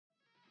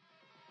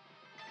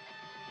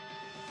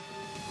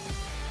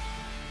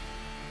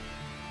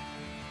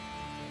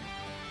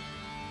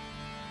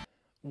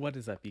What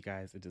is up, you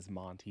guys? It is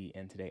Monty,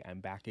 and today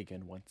I'm back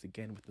again, once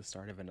again, with the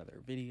start of another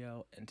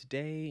video. And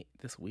today,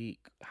 this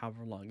week,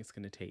 however long it's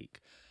going to take,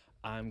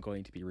 I'm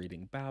going to be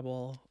reading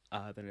Babel,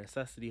 The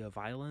Necessity of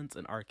Violence,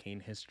 An Arcane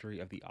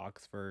History of the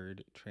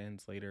Oxford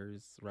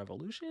Translators'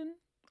 Revolution.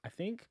 I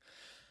think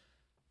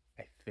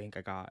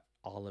I got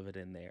all of it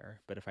in there,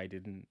 but if I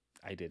didn't,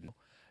 I didn't.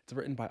 It's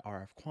written by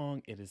R.F.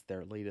 Kuang. It is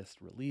their latest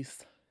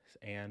release,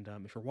 and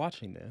if you're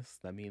watching this,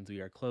 that means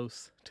we are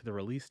close to the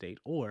release date,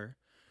 or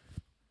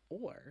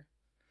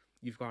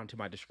you've gone to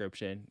my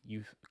description,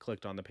 you've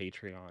clicked on the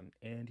Patreon,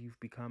 and you've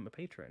become a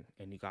patron,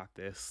 and you got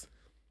this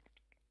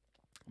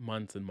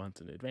months and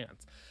months in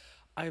advance.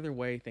 Either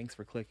way, thanks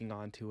for clicking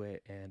onto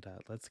it, and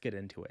let's get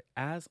into it.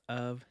 As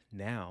of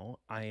now,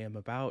 I am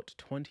about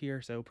 20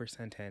 or so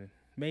percent in.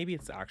 Maybe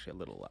it's actually a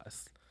little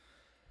less.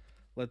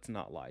 Let's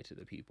not lie to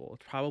the people.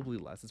 It's probably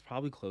less. It's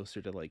probably closer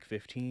to like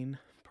 15%,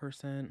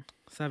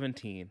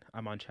 17.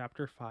 I'm on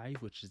chapter 5,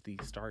 which is the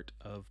start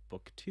of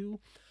book 2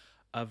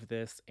 of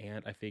this,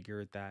 and I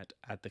figured that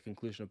at the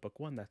conclusion of book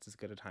 1, that's as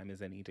good a time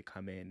as any to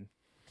come in,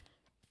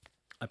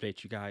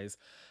 update you guys.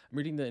 I'm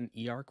reading an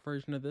e-arc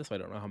version of this, so I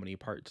don't know how many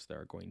parts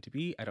there are going to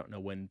be. I don't know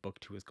when book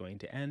 2 is going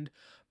to end,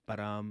 but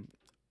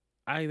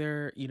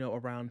either,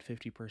 around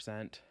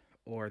 50%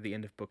 or the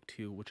end of book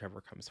 2,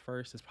 whichever comes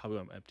first, is probably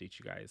when I'm going to update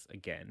you guys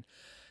again.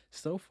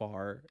 So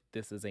far,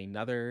 this is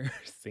another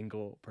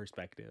single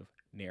perspective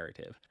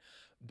narrative,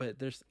 but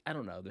there's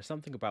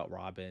something about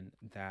Robin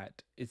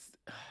that is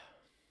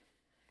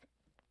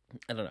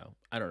I don't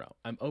know.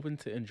 I'm open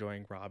to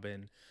enjoying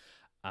Robin,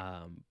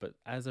 but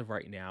as of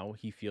right now,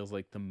 he feels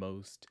like the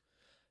most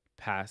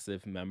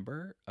passive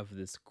member of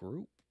this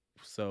group.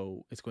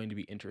 So it's going to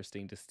be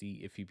interesting to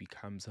see if he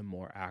becomes a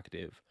more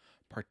active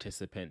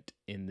participant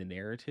in the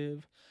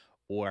narrative,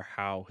 or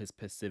how his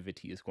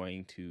passivity is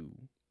going to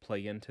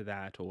play into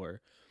that, or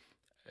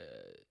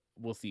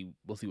we'll see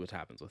what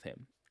happens with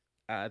him.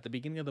 At the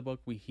beginning of the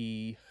book,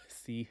 we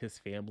see his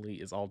family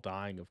is all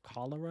dying of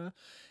cholera,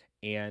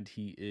 and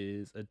he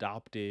is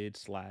adopted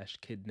slash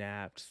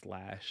kidnapped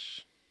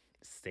slash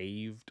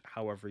saved,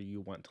 however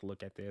you want to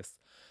look at this,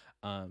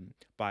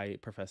 by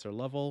Professor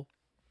Lovell,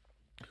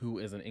 who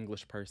is an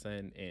English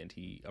person, and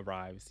he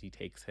arrives, he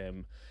takes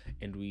him,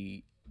 and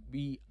we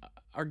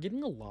are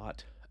getting a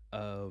lot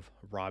of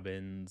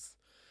Robin's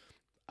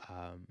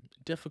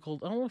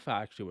difficult, I don't know if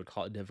I actually would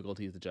call it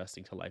difficulties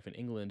adjusting to life in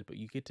England, but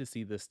you get to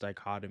see this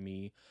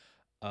dichotomy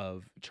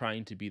of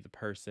trying to be the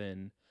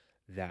person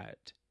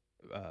that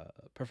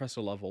Professor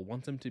Lovell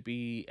wants him to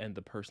be, and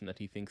the person that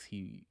he thinks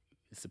he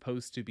is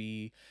supposed to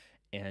be.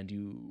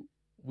 And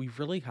we've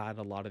really had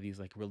a lot of these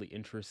like really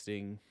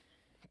interesting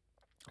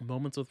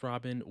moments with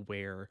Robin,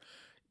 where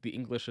the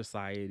English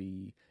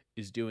society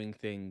is doing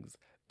things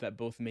that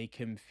both make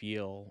him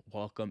feel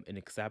welcome and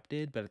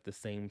accepted, but at the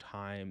same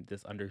time,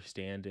 this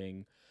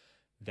understanding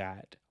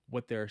that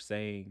what they're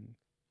saying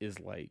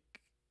is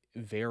like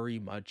very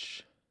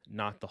much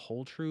not the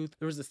whole truth.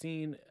 There was a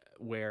scene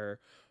where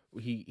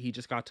he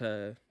just got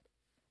to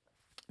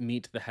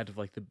meet the head of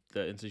like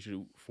the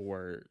Institute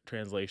for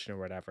Translation or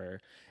whatever,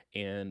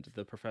 and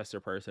the professor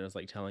person is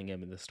like telling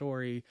him in the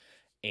story,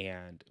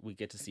 and we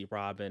get to see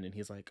Robin, and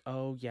he's like,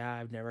 oh yeah,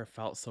 I've never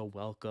felt so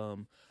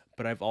welcome,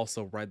 but I've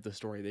also read the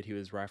story that he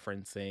was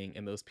referencing,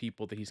 and those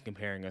people that he's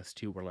comparing us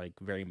to were like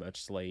very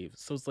much slaves.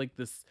 So it's like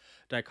this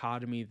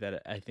dichotomy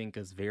that I think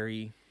is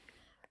very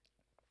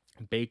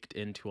baked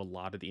into a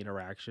lot of the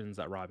interactions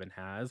that Robin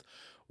has,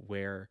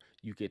 where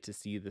you get to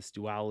see this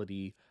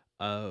duality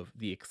of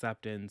the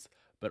acceptance,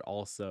 but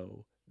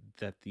also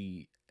that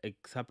the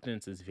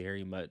acceptance is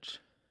very much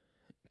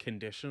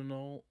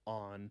conditional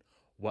on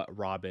what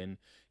Robin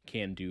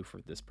can do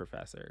for this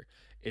professor.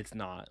 It's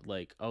not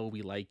like, oh,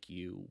 we like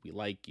you.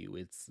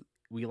 It's,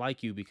 we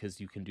like you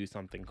because you can do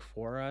something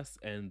for us,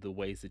 and the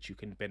ways that you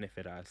can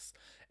benefit us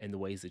and the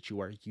ways that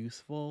you are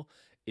useful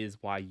is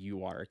why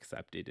you are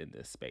accepted in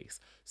this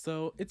space.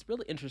 So it's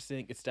really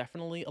interesting. It's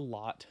definitely a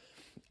lot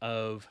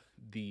of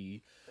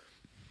the,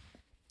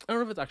 I don't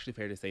know if it's actually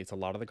fair to say it's a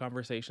lot of the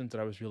conversations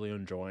that I was really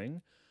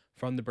enjoying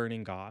from The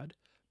Burning God,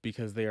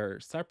 because they are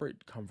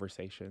separate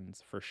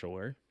conversations for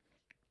sure.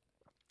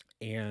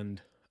 And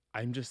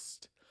I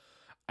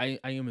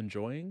am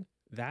enjoying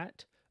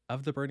that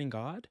of The Burning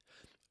God,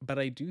 but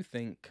I do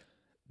think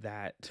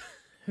that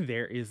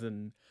there is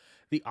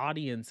the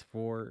audience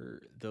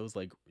for those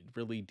like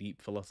really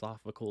deep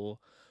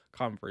philosophical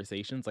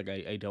conversations. Like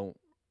I don't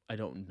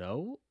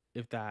know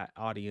if that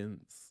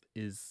audience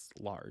is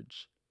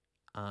large.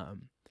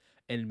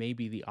 And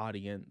maybe the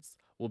audience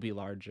will be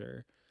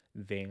larger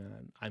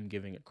than I'm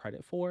giving it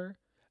credit for,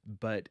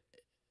 but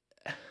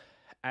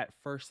at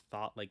first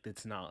thought, like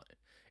this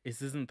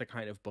isn't the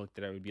kind of book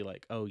that I would be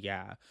like, oh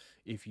yeah,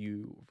 if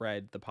you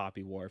read The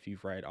Poppy War, if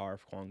you've read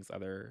R.F. Kuang's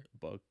other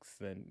books,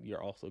 then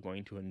you're also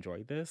going to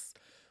enjoy this,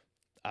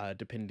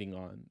 depending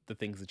on the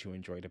things that you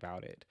enjoyed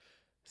about it.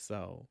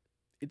 So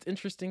it's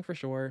interesting for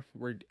sure.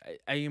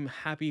 I am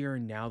happier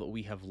now that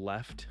we have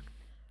left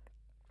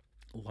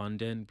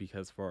London,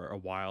 because for a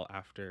while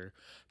after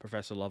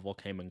Professor Lovell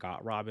came and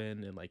got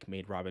Robin and like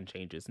made Robin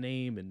change his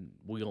name, and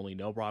we only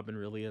know Robin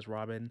really as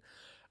Robin.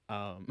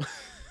 Um,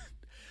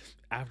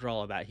 after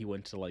all of that, he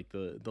went to like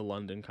the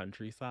London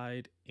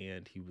countryside,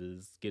 and he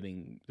was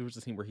getting there was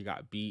a scene where he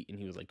got beat, and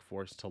he was like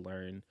forced to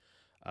learn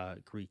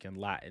Greek and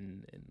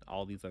Latin and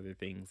all these other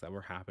things that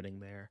were happening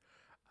there.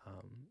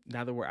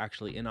 Now that we're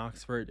actually in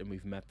Oxford and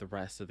we've met the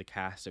rest of the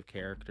cast of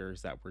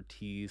characters that were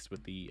teased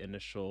with the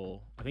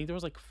initial, I think there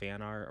was like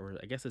fan art, or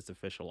I guess it's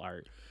official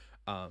art,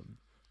 um,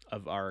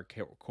 of our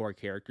core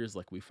characters.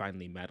 Like we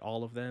finally met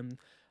all of them,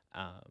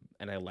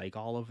 and I like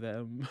all of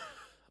them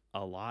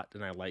a lot,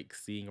 and I like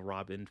seeing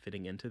Robin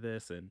fitting into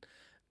this and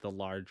the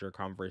larger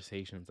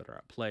conversations that are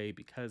at play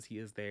because he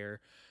is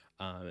there.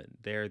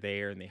 They're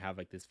there, and they have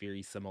like this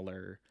very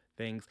similar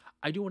things.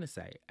 I do want to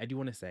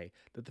say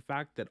that the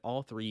fact that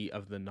all three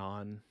of the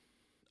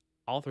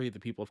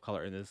people of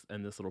color in this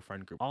little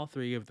friend group, all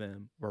three of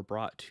them were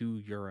brought to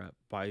Europe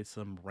by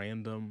some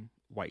random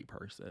white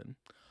person.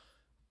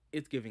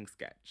 It's giving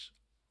sketch.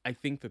 I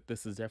think that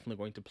this is definitely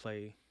going to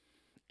play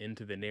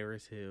into the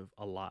narrative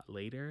a lot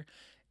later.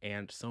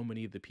 And so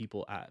many of the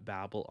people at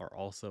Babel are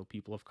also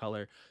people of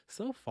color.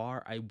 So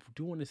far, I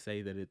do want to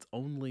say that it's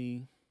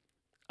only,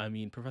 I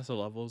mean, Professor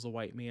Lovell's a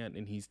white man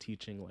and he's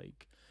teaching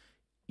like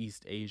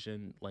East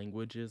Asian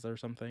languages or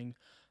something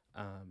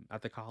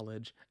at the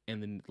college,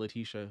 and then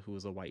Letitia, who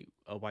is a white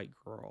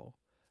girl.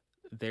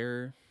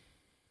 They're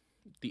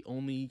the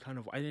only kind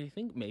of, I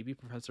think maybe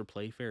Professor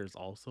Playfair is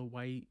also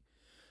white,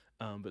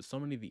 but so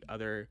many of the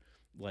other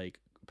like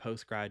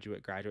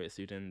graduate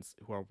students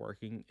who are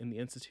working in the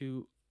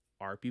institute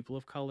are people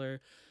of color.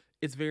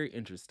 It's very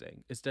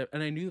interesting.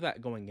 And I knew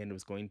that going in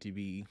was going to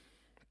be,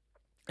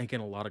 again,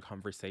 a lot of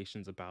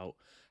conversations about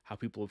how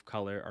people of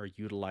color are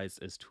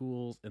utilized as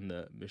tools in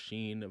the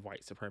machine of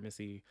white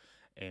supremacy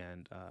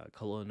and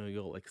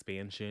colonial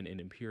expansion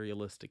and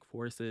imperialistic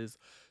forces.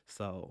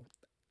 So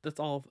that's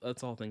all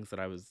things that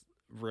I was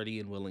ready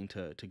and willing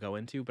to go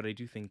into. But I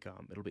do think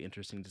it'll be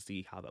interesting to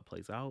see how that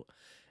plays out.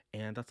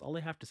 And that's all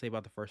I have to say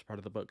about the first part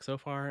of the book. So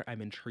far,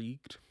 I'm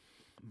intrigued.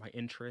 My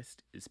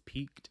interest is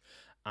piqued.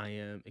 I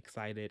am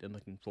excited and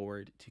looking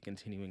forward to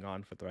continuing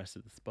on for the rest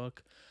of this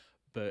book.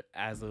 But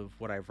as of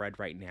what I've read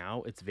right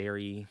now, it's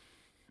very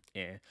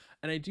eh.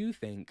 And I do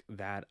think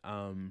that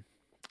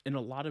in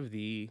a lot of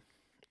the,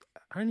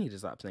 I need to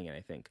stop saying it,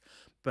 I think.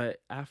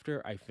 But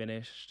after I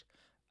finished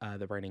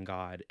The Writing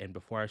God and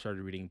before I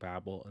started reading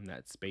Babel in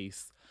that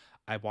space,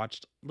 I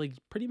watched like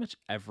pretty much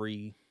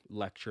every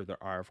lecture that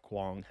R.F.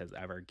 Kuang has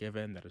ever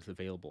given that is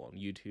available on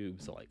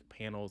YouTube. So like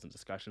panels and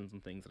discussions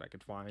and things that I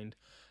could find,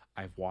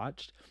 I've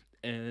watched.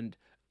 And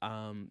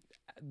um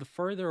the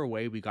further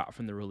away we got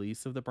from the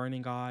release of The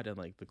Burning God and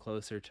like the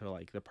closer to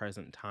like the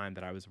present time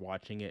that I was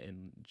watching it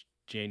in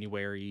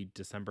January,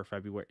 December,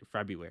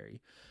 February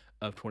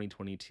of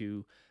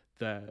 2022,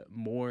 the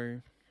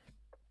more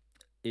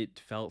it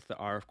felt that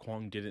R.F.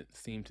 Kuang didn't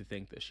seem to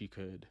think that she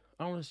could.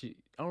 I don't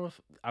know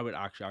if I would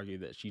actually argue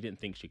that she didn't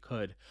think she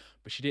could,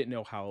 but she didn't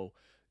know how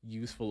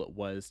useful it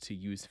was to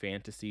use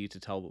fantasy to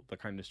tell the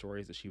kind of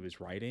stories that she was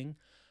writing,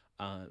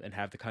 and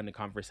have the kind of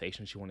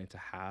conversation she wanted to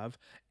have.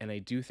 And I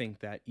do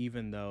think that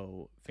even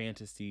though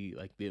fantasy,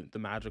 like the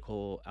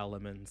magical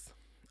elements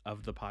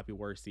of the Poppy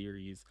War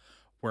series,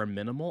 were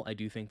minimal, I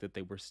do think that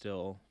they were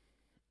still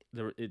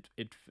there.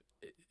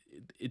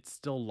 It's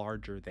still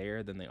larger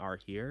there than they are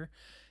here.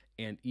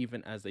 And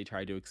even as they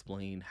try to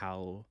explain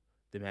how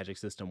the magic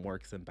system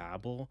works in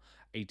Babel,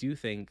 I do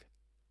think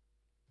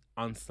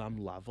on some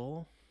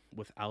level,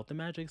 without the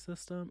magic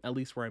system, at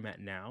least where I'm at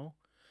now,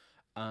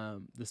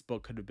 this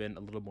book could have been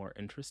a little more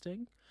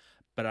interesting.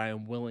 But I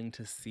am willing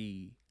to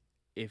see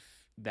if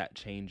that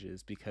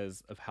changes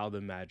because of how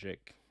the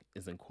magic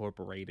is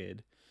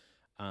incorporated.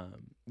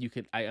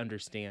 I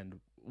understand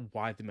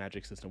why the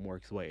magic system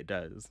works the way it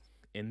does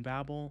in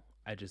Babel.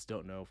 I just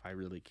don't know if I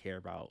really care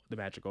about the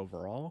magic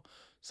overall.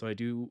 So I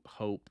do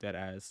hope that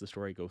as the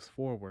story goes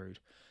forward,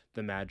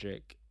 the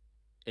magic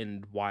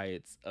and why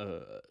it's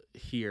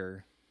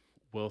here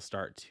will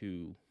start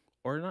to,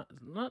 or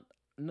not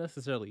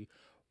necessarily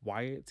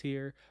why it's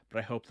here, but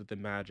I hope that the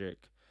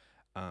magic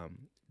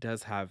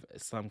does have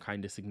some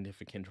kind of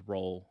significant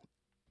role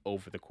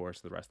over the course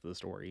of the rest of the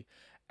story.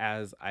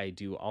 As I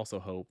do also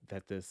hope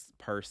that this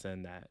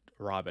person that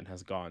Robin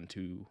has gone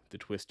to the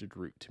Twisted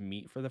Route to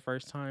meet for the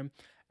first time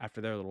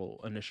after their little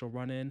initial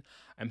run in,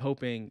 I'm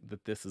hoping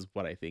that this is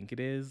what I think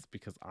it is,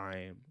 because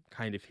I'm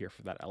kind of here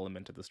for that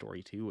element of the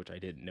story too, which I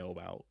didn't know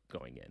about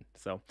going in.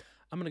 So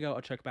I'm going to go,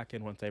 I'll check back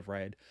in once I've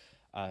read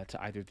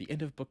to either the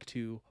end of book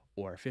 2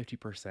 or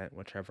 50%,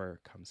 whichever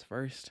comes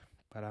first.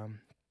 But I'm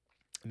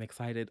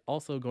excited.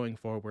 Also, going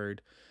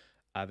forward,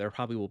 there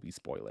probably will be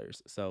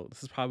spoilers. So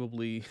this is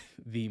probably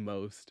the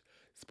most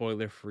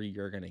spoiler free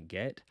you're going to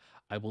get.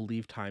 I will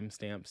leave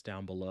timestamps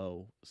down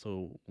below.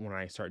 So when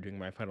I start doing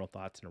my final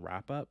thoughts and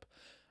wrap up,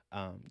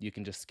 you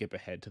can just skip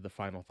ahead to the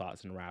final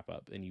thoughts and wrap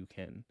up, and you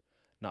can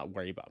not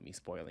worry about me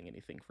spoiling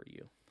anything for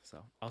you.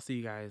 So I'll see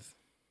you guys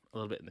a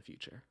little bit in the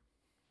future.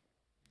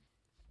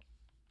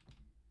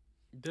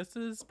 This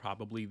is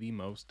probably the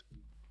most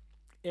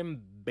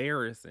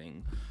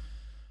embarrassing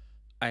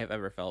I have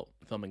ever felt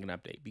filming an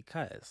update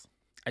because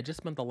I just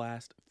spent the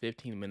last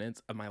 15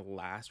 minutes of my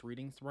last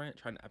reading sprint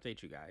trying to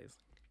update you guys.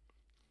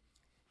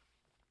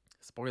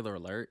 Spoiler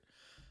alert.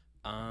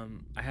 I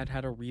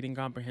had a reading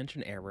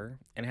comprehension error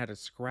and I had to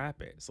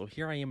scrap it. So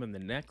here I am in the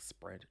next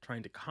sprint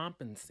trying to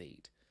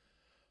compensate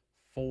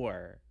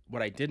for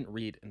what I didn't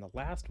read in the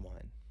last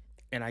one.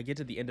 And I get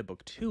to the end of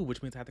book 2,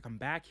 which means I have to come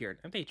back here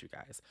and update you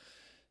guys.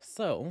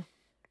 So,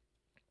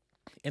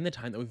 in the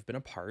time that we've been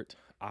apart,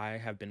 I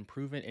have been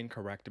proven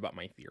incorrect about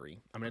my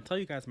theory. I'm going to tell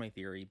you guys my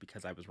theory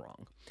because I was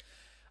wrong.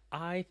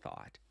 I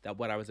thought that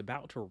what I was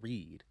about to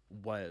read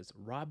was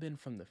Robin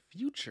from the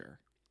future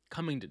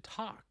coming to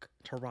talk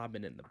to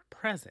Robin in the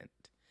present.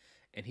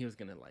 And he was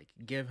going to like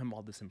give him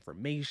all this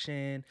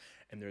information.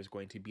 And there's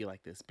going to be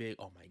like this big,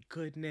 oh my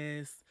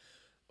goodness.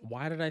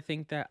 Why did I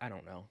think that? I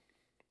don't know.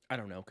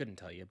 Couldn't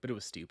tell you, but it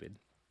was stupid.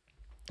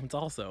 It's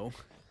also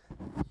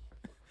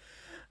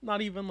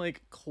not even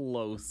like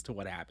close to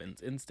what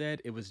happens.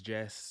 Instead, it was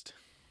just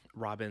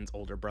Robin's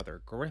older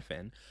brother,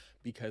 Griffin,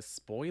 because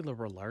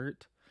spoiler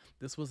alert,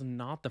 this was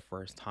not the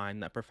first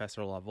time that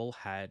Professor Lovell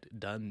had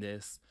done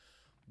this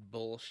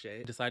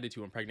bullshit. Decided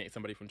to impregnate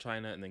somebody from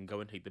China and then go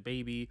and take the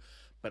baby,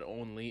 but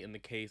only in the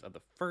case of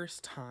the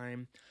first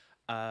time.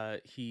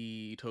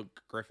 He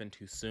took Griffin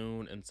too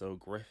soon, and so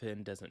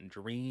Griffin doesn't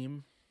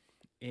dream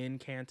in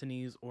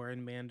Cantonese or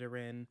in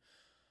Mandarin,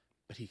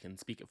 but he can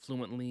speak it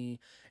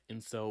fluently.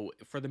 And so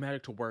for the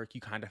magic to work,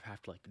 you kind of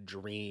have to like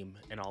dream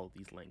in all of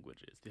these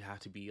languages. They have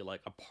to be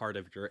like a part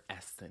of your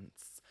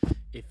essence.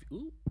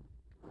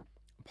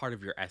 Part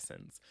of your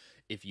essence,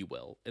 if you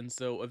will. And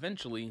so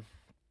eventually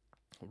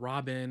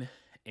Robin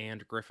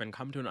and Griffin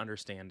come to an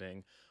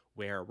understanding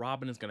where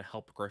Robin is going to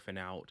help Griffin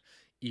out,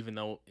 even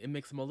though it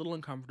makes him a little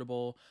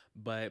uncomfortable,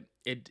 but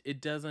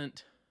it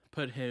doesn't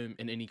put him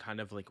in any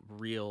kind of like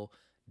real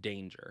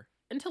danger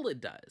until it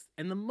does.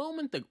 And the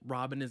moment that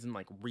Robin is in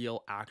like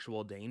real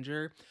actual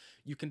danger,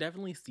 you can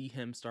definitely see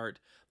him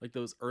start like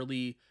those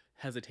early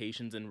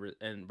hesitations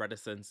and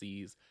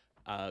reticencies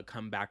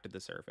come back to the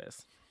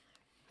surface.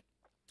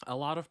 A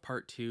lot of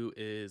part 2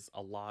 is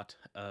a lot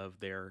of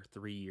their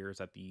 3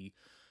 years at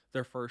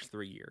their first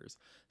 3 years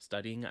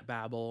studying at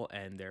Babel,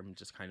 and they're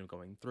just kind of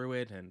going through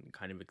it and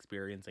kind of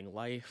experiencing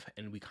life.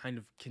 And we kind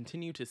of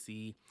continue to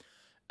see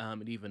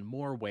in even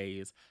more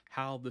ways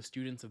how the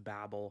students of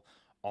Babel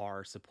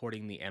are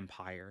supporting the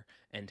empire,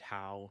 and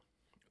how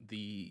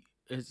the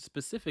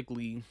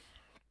specifically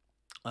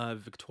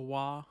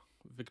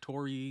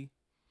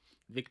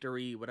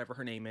Victory, whatever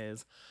her name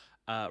is,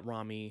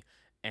 Rami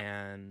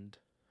and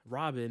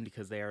Robin,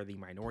 because they are the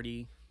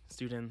minority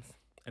students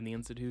in the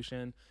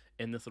institution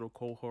in this little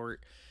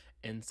cohort.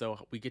 And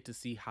so we get to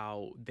see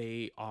how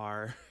they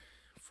are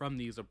from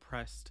these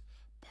oppressed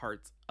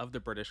parts of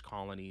the British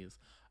colonies,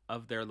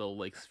 of their little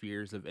like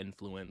spheres of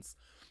influence,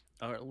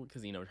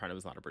 because China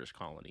was not a British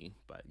colony,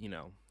 but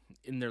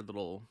in their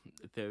little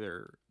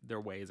their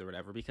ways or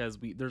whatever. Because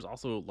there's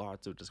also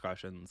lots of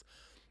discussions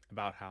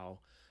about how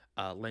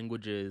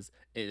languages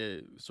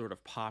sort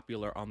of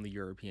popular on the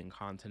European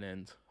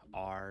continent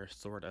are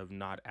sort of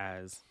not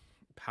as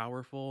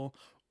powerful,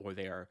 or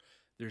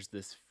there's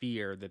this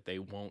fear that they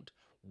won't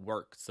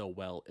work so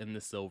well in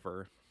the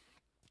silver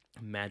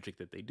magic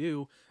that they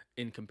do,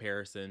 in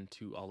comparison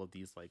to all of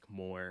these like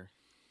more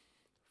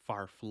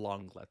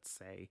far-flung, let's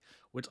say,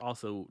 which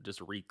also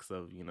just reeks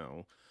of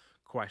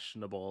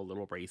questionable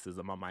little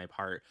racism on my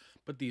part.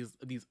 But these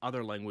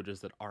other languages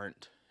that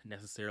aren't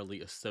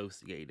necessarily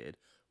associated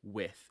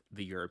with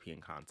the European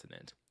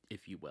continent,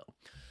 if you will.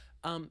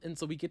 And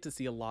so we get to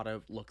see a lot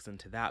of looks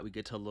into that. We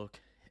get to look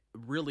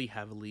really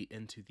heavily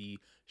into the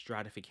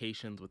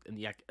stratifications within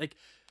the like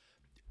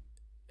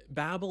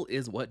Babel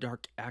is what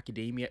dark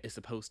academia is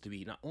supposed to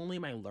be. Not only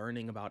am I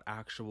learning about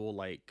actual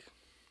like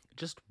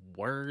just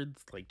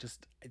words, like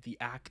just the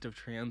act of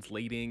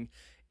translating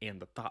and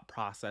the thought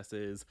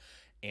processes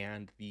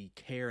and the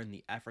care and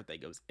the effort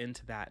that goes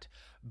into that,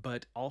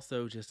 but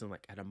also just in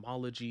like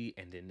etymology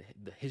and in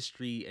the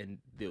history and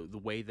the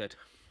way that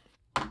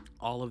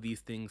all of these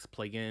things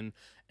play in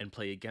and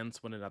play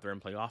against one another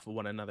and play off of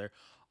one another,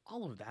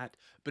 all of that.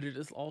 But it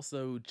is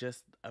also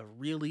just a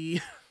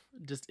really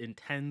just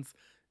intense,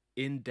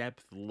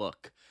 in-depth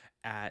look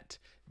at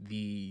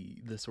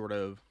the sort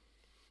of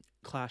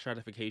class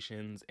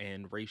stratifications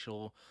and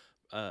racial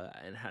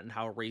and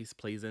how race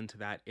plays into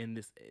that in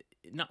this,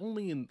 not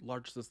only in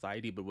large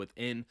society but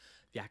within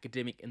the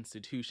academic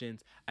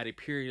institutions, at a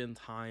period in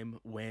time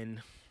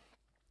when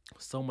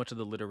so much of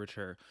the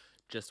literature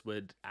just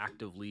would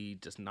actively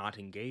just not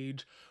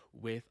engage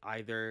with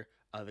either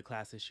the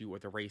class issue or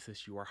the race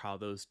issue, or how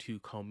those two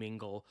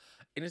commingle.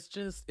 And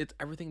it's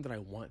everything that I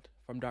want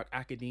from dark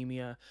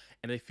academia.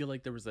 And I feel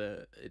like there was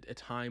a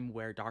time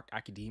where dark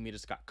academia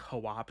just got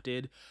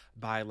co-opted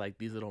by like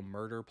these little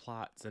murder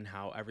plots, and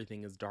how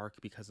everything is dark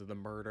because of the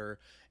murder,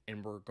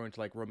 and we're going to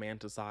like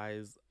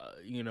romanticize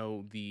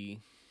the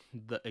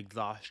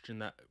exhaustion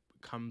that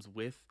comes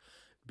with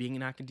being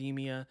in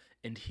academia.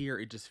 And here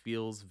it just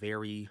feels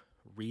very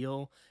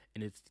real,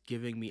 and it's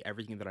giving me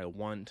everything that I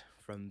want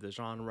from the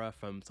genre,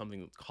 from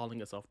something that's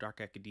calling itself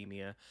dark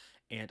academia.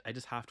 And I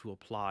just have to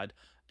applaud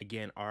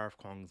again R.F.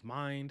 Kuang's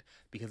mind,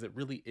 because it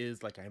really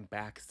is like I'm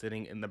back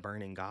sitting in the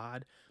Burning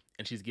God,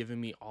 and she's giving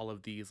me all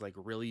of these like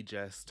really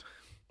just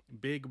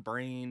big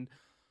brain,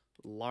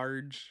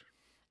 large,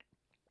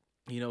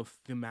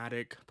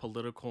 thematic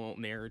political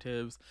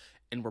narratives,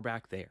 and we're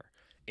back there.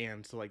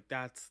 And so like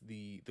that's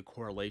the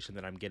correlation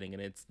that I'm getting,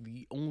 and it's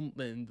the only,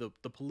 and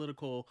the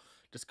political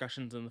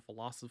discussions and the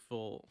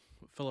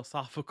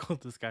philosophical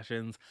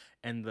discussions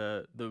and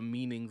the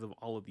meanings of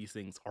all of these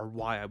things are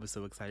why I was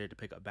so excited to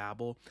pick up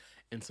Babel.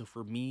 And so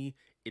for me,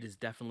 it is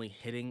definitely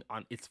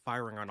it's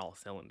firing on all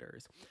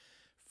cylinders.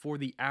 For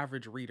the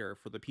average reader,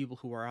 for the people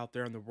who are out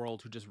there in the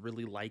world who just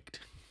really liked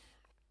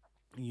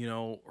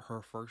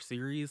her first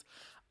series,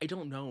 I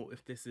don't know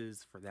if this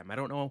is for them. I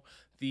don't know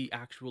the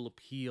actual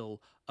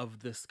appeal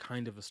of this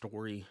kind of a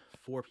story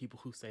for people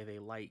um who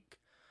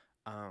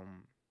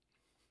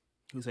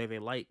say they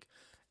like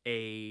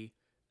a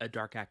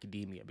dark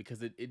academia,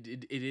 because it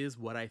is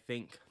what I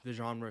think the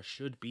genre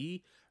should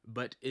be,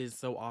 but is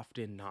so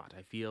often not.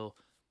 I feel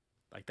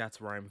like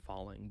that's where I'm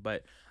falling.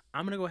 But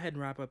I'm going to go ahead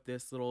and wrap up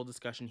this little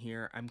discussion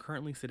here. I'm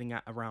currently sitting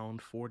at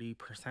around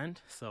 40%,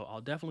 so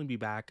I'll definitely be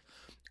back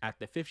at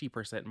the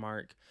 50%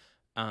 mark.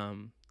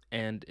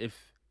 And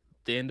if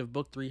the end of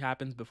book 3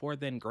 happens before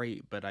then,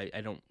 great, but I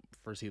don't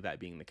foresee that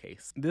being the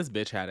case. This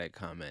bitch had it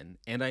coming,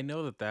 and I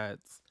know that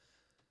that's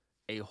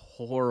a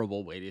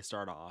horrible way to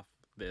start off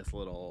this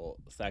little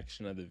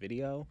section of the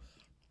video,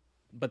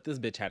 but this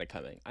bitch had it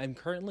coming. I'm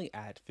currently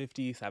at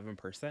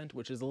 57%,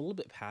 which is a little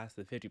bit past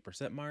the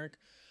 50% mark,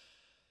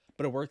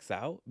 but it works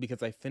out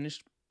because I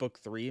finished book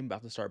 3. I'm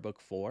about to start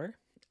book 4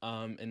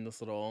 in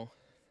this little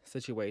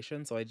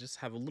situation. So I just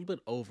have a little bit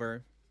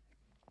over,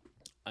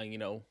 what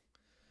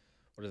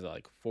is it,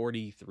 like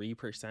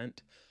 43%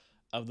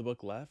 of the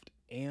book left.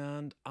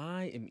 And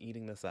I am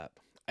eating this up.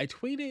 I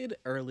tweeted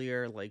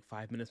earlier, like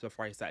 5 minutes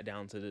before I sat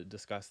down to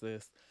discuss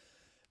this,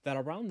 that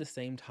around the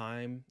same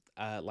time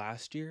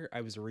last year,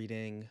 I was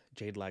reading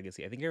Jade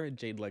Legacy. I think I read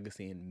Jade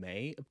Legacy in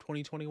May of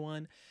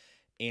 2021,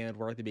 and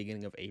we're at the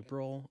beginning of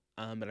April,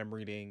 and I'm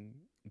reading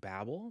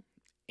Babel.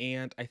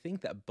 And I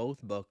think that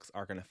both books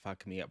are going to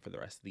fuck me up for the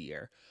rest of the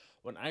year.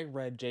 When I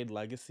read Jade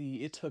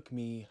Legacy, it took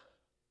me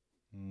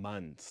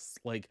months,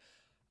 like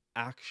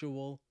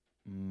actual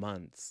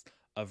months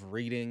of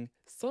reading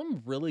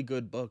some really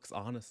good books,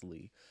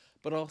 honestly,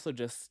 but also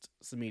just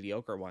some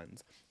mediocre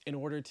ones, in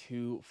order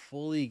to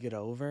fully get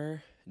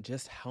over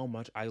just how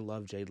much I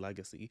love Jade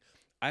Legacy.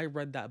 I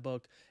read that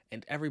book,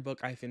 and every book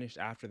I finished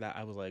after that,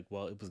 I was like,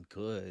 well, it was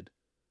good,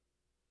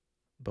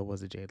 but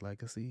was it Jade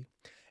Legacy?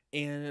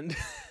 And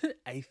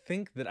I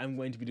think that I'm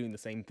going to be doing the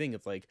same thing.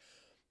 It's like,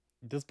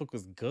 this book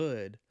was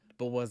good,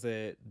 but was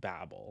it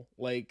Babel?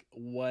 Like,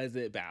 was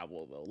it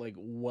Babel though? Like,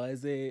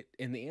 was it?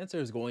 And the answer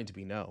is going to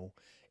be no.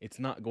 It's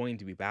not going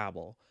to be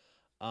Babel.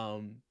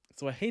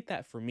 So I hate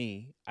that for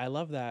me. I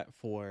love that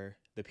for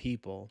the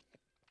people.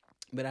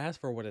 But as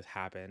for what has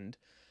happened,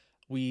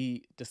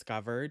 we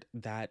discovered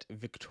that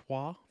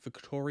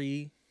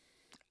Victorie,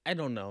 I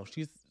don't know,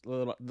 she's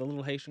the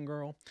little Haitian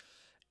girl,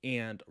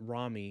 and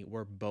Rami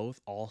were both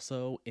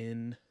also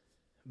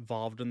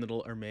involved in the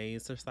little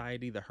Hermes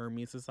Society, the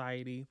Hermes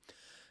Society,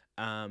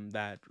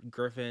 that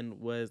Griffin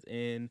was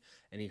in,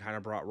 and he kind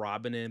of brought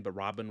Robin in, but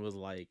Robin was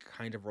like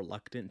kind of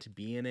reluctant to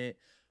be in it.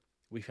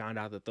 We found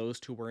out that those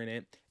two were in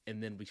it,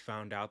 and then we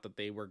found out that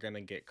they were gonna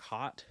get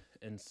caught,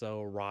 and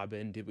so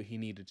Robin did what he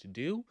needed to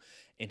do,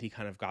 and he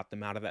kind of got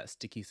them out of that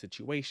sticky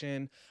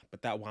situation,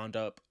 but that wound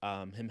up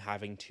him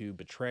having to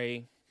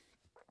betray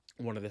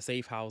one of the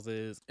safe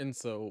houses. And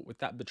so with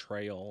that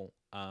betrayal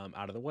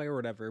out of the way or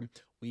whatever,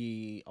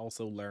 we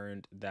also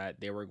learned that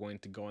they were going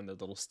to go on their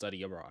little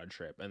study abroad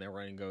trip, and they were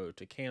going to go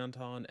to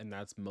Canton, and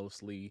that's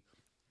mostly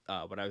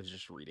what I was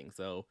just reading.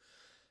 So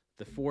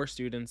the 4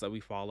 students that we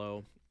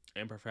follow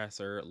and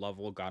Professor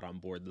Lovell got on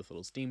board this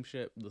little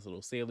steamship, this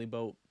little sailing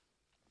boat,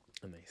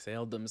 and they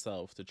sailed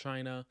themselves to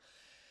China,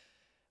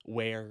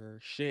 where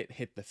shit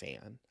hit the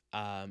fan.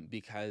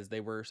 Because they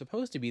were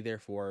supposed to be there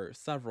for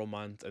several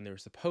months, and they were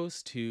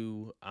supposed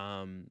to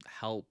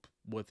help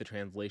with the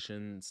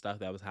translation stuff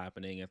that was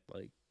happening at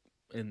like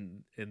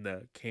in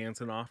the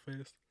Canton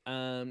office.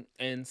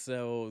 And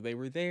so they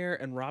were there,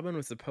 and Robin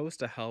was supposed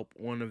to help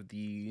one of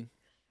the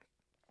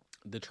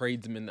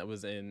tradesmen that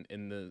was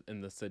in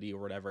the city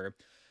or whatever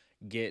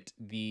get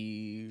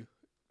the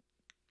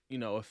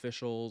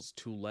officials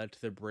to let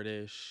the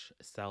British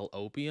sell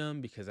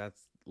opium, because that's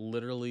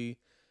literally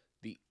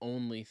the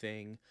only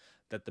thing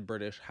that the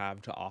British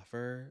have to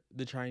offer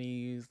the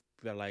Chinese.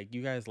 They're like,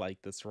 you guys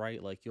like this,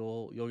 right? Like,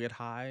 you'll get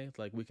high,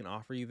 like we can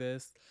offer you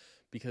this,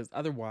 because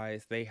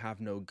otherwise they have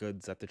no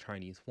goods that the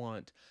Chinese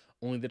want.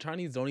 Only the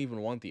Chinese don't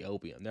even want the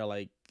opium. They're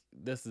like,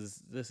 this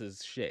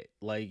is shit.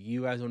 Like,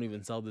 you guys don't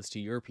even sell this to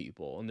your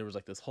people. And there was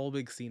like this whole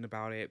big scene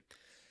about it.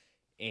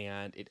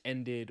 And it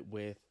ended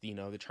with,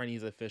 the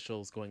Chinese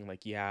officials going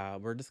like, yeah,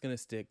 we're just going to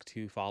stick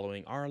to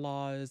following our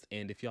laws.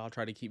 And if y'all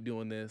try to keep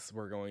doing this,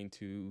 we're going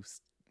to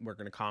we're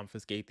going to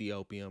confiscate the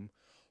opium,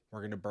 we're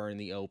going to burn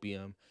the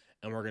opium,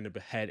 and we're going to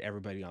behead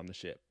everybody on the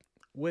ship.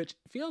 Which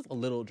feels a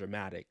little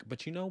dramatic,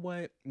 but you know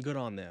what? Good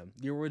on them.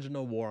 The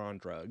original war on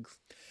drugs.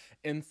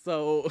 And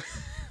so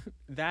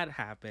that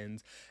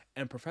happens,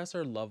 and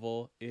Professor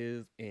Lovell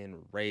is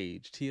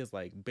enraged. He is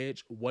like,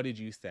 bitch, what did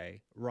you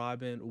say?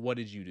 Robin, what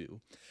did you do?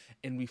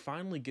 And we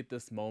finally get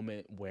this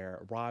moment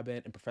where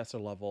Robin and Professor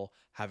Lovell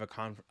have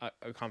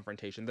a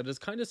confrontation that is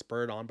kind of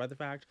spurred on by the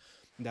fact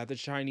that the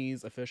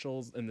Chinese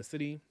officials in the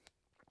city,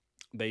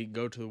 they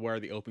go to where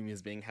the opium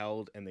is being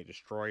held and they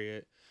destroy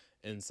it.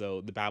 And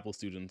so the Babel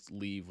students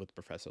leave with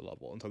Professor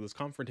Lovell. And so this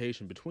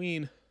confrontation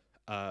between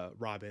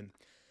Robin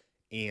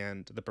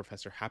and the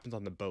professor happens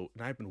on the boat,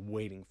 and I've been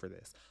waiting for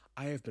this.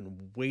 I have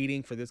been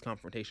waiting for this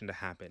confrontation to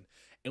happen,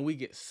 and we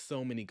get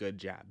so many good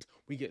jabs.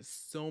 We get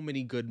so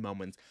many good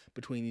moments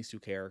between these two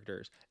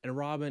characters, and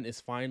Robin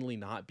is finally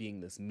not being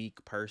this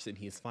meek person.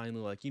 He's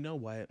finally like, you know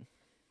what?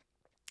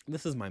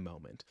 This is my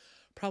moment.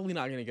 Probably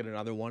not going to get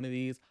another one of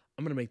these.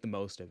 I'm going to make the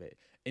most of it.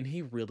 And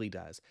he really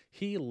does.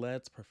 He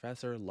lets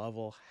Professor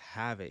Lovell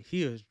have it.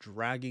 He is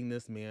dragging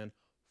this man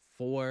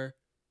for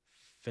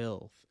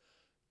filth.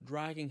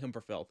 Dragging him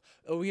for filth.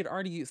 Oh, we had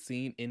already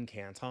seen in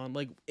Canton,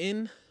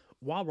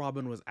 while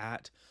Robin was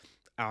at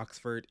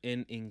Oxford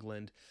in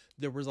England,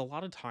 there was a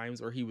lot of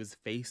times where he was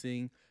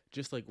facing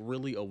just like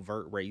really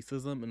overt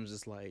racism and was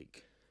just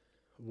like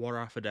water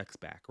off a duck's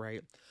back,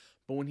 right?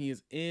 But when he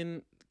is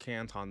in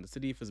Canton, the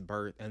city of his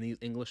birth, and these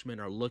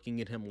Englishmen are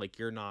looking at him like,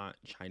 you're not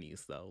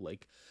Chinese though.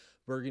 Like,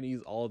 we're going to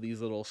use all these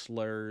little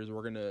slurs.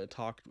 We're going to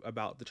talk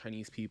about the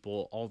Chinese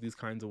people, all these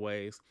kinds of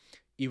ways.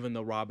 Even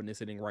though Robin is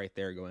sitting right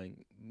there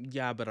going,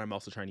 yeah, but I'm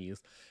also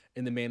Chinese.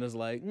 And the man is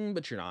like,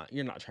 but you're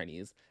not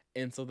Chinese.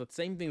 And so the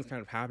same thing is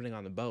kind of happening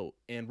on the boat.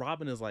 And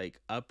Robin is like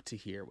up to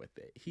here with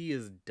it. He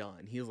is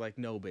done. He's like,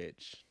 no,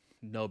 bitch,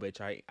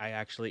 I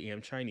actually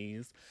am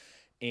Chinese.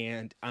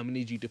 And I'm going to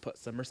need you to put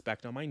some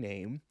respect on my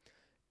name.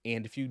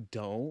 And if you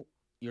don't,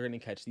 you're going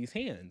to catch these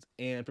hands.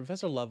 And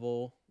Professor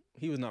Lovell,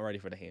 he was not ready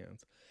for the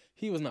hands.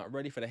 He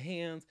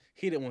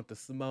didn't want the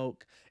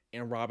smoke.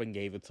 And Robin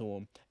gave it to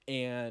him.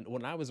 And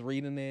when I was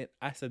reading it,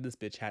 I said, this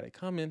bitch had it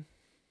coming.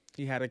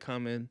 He had it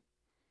coming.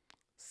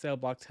 Cell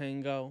Block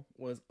Tango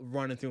was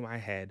running through my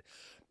head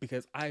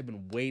because I've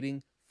been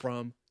waiting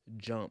from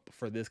jump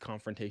for this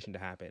confrontation to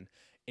happen.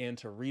 And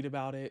to read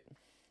about it,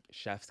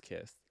 chef's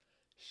kiss.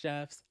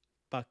 Chef's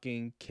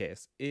fucking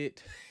kiss.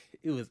 It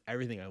was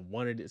everything I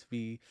wanted it to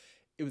be.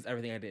 It was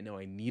everything I didn't know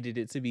I needed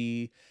it to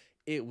be.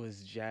 It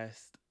was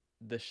just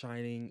the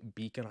shining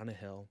beacon on a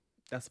hill.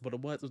 That's what it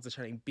was. It was a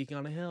shining beacon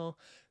on a hill.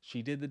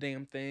 She did the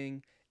damn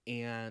thing.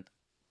 And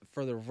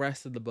for the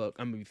rest of the book,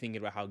 I'm going to be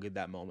thinking about how good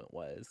that moment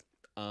was.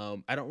 I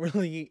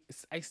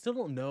still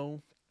don't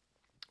know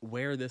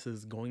where this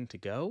is going to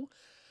go.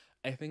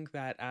 I think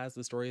that as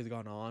the story has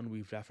gone on,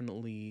 we've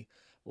definitely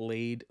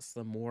laid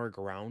some more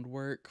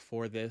groundwork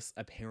for this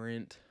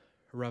apparent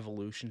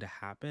revolution to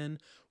happen.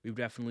 We've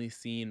definitely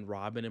seen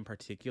Robin in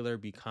particular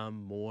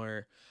become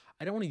more,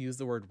 I don't want to use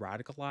the word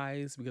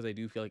radicalized because I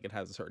do feel like it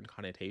has a certain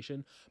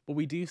connotation, but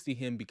we do see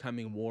him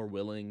becoming more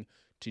willing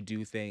to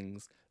do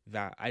things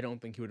that I don't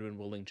think he would have been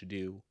willing to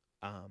do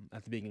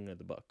at the beginning of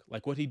the book.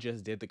 Like what he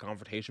just did, the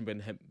confrontation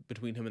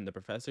between him and the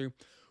professor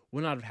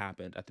would not have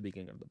happened at the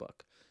beginning of the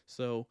book.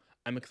 So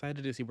I'm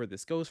excited to see where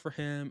this goes for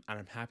him, and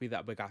I'm happy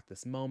that we got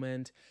this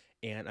moment,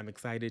 and I'm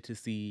excited to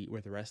see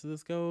where the rest of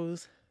this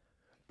goes.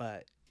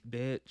 But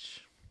bitch,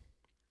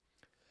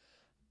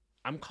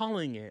 I'm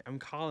calling it.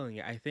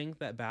 I think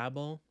that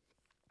Babel,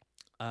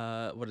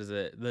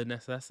 The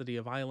Necessity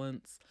of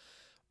Violence,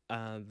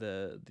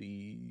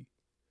 An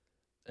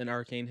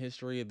Arcane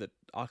History of the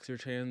Oxford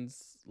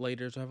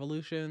Translators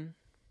Revolution,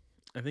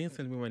 I think it's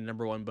going to be my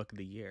 #1 book of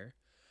the year.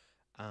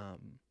 I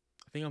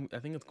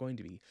think it's going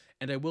to be.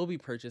 And I will be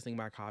purchasing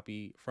my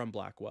copy from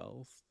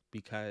Blackwell's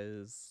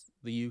because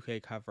the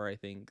UK cover, I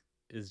think,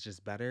 is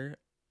just better,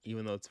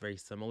 even though it's very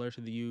similar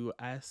to the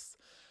US.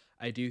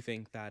 I do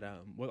think that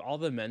with all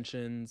the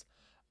mentions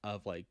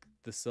of like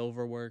the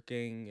silver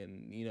working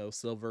and, you know,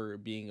 silver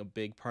being a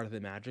big part of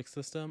the magic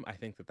system, I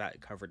think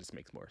that cover just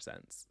makes more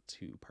sense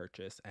to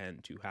purchase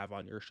and to have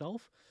on your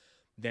shelf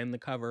than the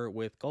cover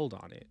with gold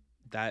on it.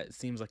 That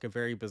seems like a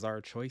very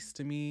bizarre choice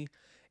to me,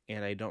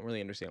 and I don't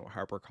really understand what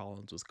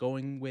HarperCollins was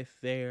going with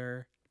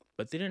there,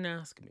 but they didn't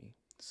ask me,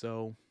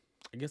 so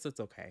I guess it's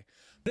okay.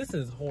 This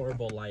is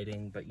horrible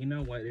lighting, but you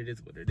know what? It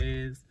is what it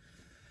is.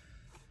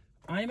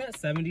 I'm at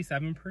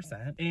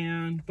 77%,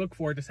 and book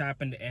 4 just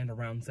happened to end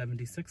around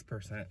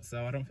 76%,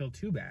 so I don't feel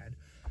too bad.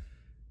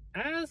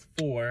 As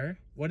for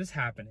what is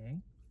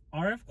happening,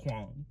 R.F.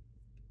 Kuang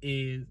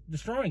is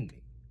destroying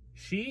me.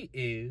 She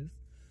is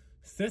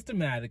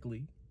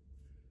systematically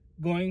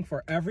going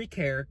for every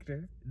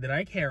character that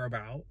I care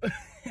about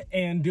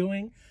and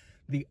doing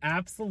the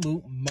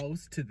absolute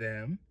most to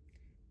them,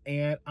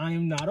 and I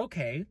am not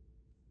okay.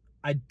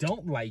 I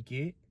don't like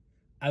it.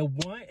 I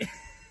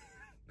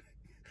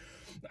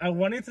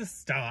want it to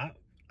stop.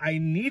 I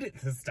need it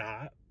to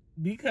stop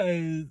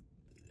because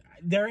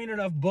there ain't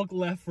enough book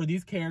left for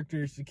these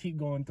characters to keep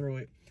going through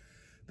it.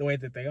 the way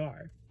that they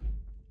are.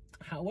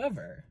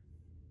 However,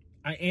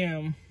 I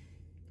am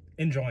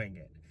enjoying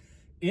it.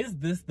 Is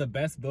this the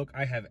best book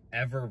I have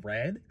ever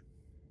read?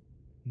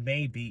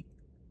 Maybe.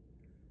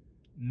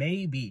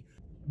 Maybe.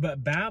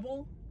 But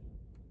Babel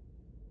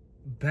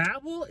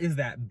is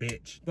that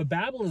bitch. But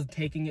Babel is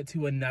taking it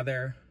to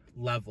another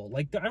level.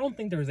 Like, I don't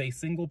think there's a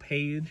single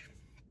page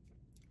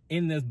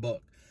in this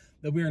book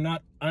that we are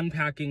not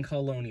unpacking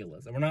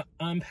colonialism. We're not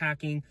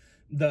unpacking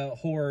the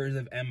horrors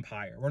of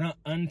empire. We're not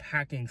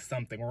unpacking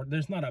something.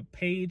 There's not a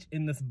page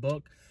in this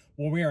book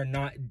where we are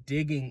not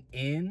digging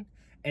in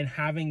and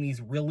having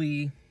these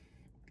really,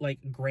 like,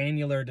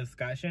 granular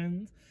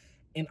discussions.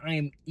 And I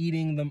am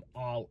eating them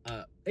all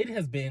up. It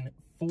has been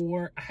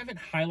I haven't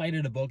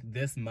highlighted a book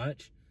this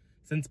much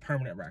since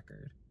Permanent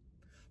Record.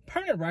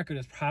 Permanent Record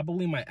is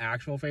probably my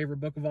actual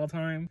favorite book of all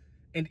time.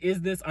 And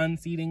is this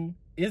unseating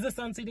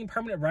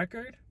Permanent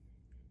Record?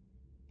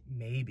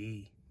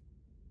 Maybe.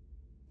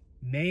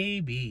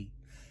 Maybe.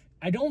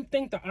 I don't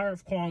think the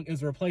R.F. Kuang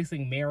is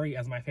replacing Mary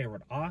as my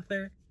favorite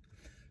author,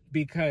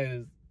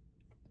 because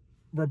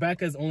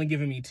Rebecca's only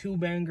given me 2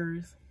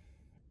 bangers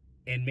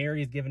and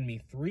Mary's given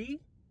me 3.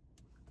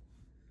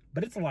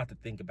 But it's a lot to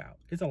think about.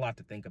 It's a lot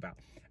to think about.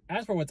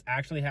 As for what's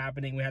actually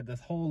happening, we had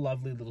this whole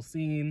lovely little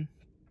scene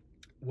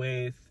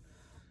with,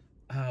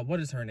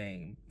 what is her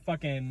name?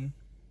 Fucking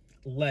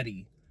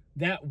Letty.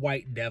 That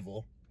white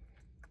devil.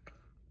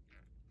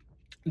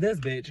 This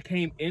bitch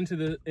came into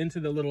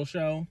the little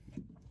show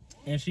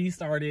and she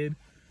started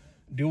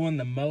doing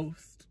the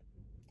most.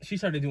 She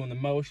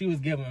was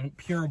giving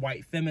pure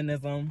white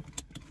feminism.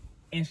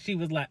 And she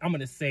was like, I'm going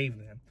to save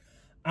them.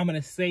 I'm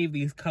going to save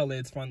these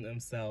coloreds from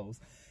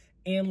themselves.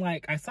 And,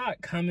 like, I saw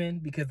it coming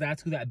because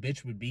that's who that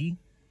bitch would be.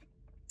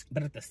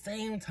 But at the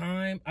same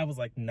time, I was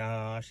like,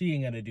 nah, she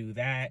ain't gonna do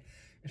that.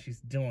 And she's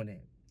doing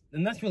it.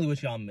 And that's really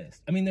what y'all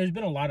missed. I mean, there's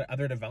been a lot of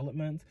other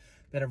developments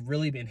that have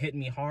really been hitting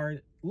me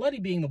hard. Letty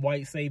being the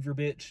white savior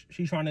bitch.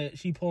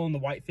 She pulling the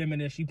white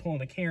feminist. She pulling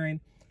the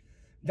Karen.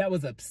 That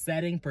was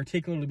upsetting,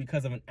 particularly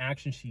because of an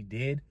action she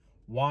did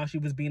while she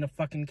was being a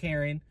fucking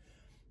Karen.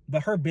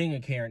 But her being a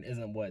Karen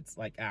isn't what's,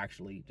 like,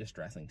 actually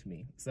distressing to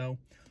me. So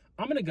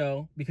I'm gonna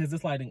go because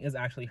this lighting is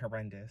actually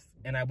horrendous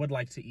and I would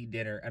like to eat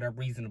dinner at a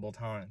reasonable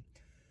time.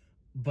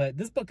 But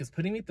this book is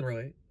putting me through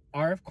it.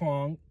 R.F.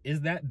 Kuang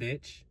is that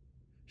bitch.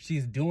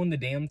 She's doing the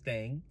damn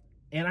thing.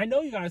 And I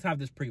know you guys have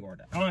this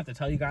pre-order. I don't have to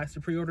tell you guys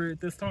to pre-order it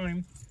this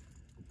time.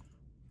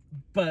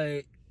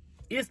 But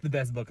it's the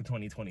best book of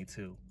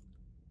 2022.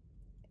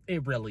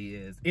 It really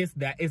is. It's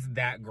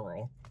that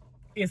girl.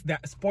 It's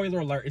that, spoiler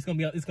alert, it's gonna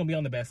be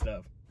on the best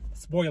of.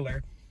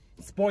 Spoiler.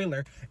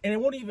 And it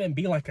won't even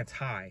be like a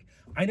tie.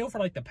 I know for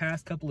like the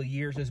past couple of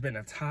years there's been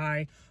a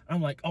tie.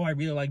 I'm like, oh, I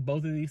really like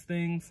both of these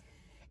things.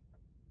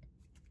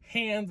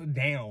 Hands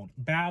down,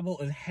 Babel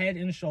is head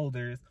and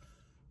shoulders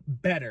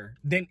better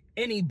than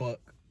any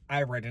book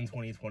I read in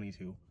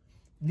 2022.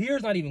 The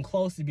year's not even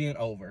close to being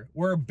over.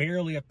 We're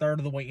barely a third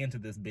of the way into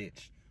this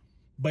bitch.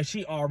 But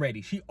she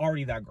already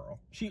that girl.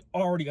 She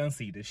already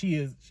unseated. She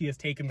has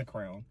taken the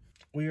crown.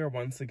 We are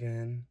once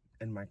again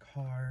in my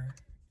car.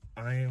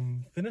 I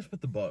am finished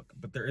with the book,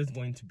 but there is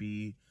going to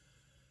be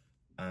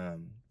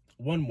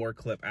one more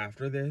clip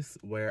after this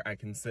where I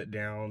can sit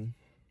down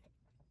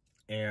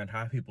and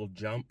have people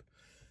jump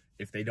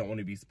if they don't want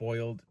to be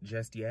spoiled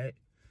just yet.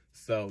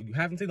 So you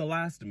haven't seen the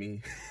last of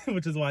me,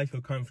 which is why I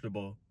feel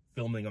comfortable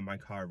filming in my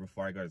car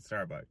before I go to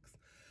Starbucks.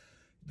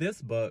 This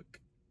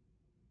book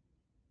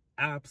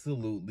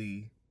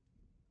absolutely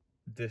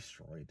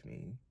destroyed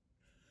me.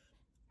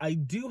 I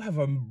do have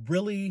I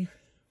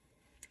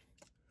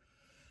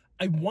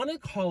want to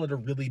call it a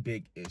really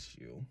big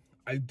issue.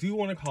 I do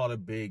want to call it a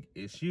big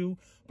issue,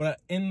 but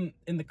in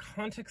the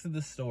context of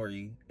the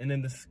story and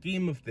in the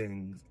scheme of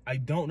things, I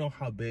don't know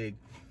how big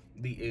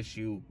the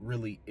issue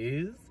really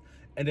is.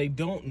 And I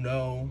don't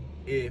know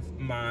if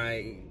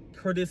my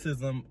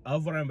criticism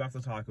of what I'm about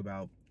to talk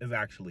about is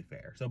actually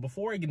fair. So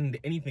before I get into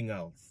anything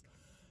else,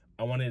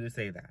 I wanted to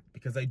say that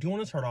because I do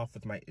want to start off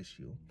with my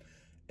issue.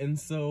 And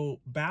so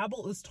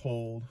Babel is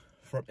told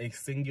from a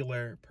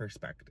singular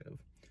perspective.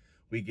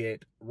 We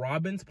get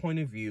Robin's point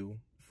of view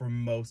for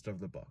most of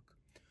the book.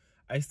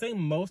 I say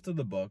most of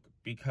the book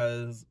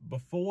because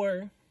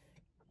before,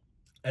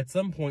 at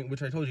some point,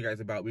 which I told you guys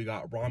about, we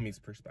got Rami's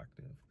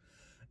perspective.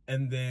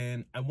 And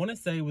then I want to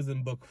say it was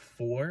in book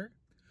 4,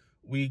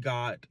 we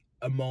got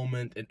a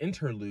moment, an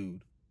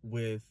interlude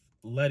with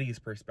Letty's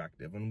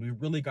perspective. And we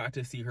really got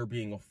to see her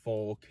being a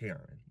full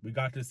Karen. We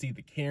got to see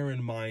the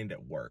Karen mind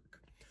at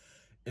work.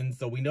 And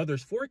so we know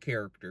there's 4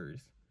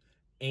 characters.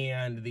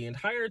 And the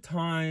entire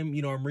time,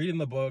 you know, I'm reading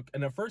the book.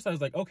 And at first I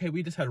was like, okay,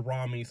 we just had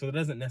Rami. So it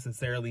doesn't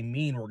necessarily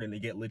mean we're going to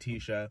get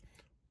Letitia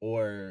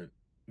or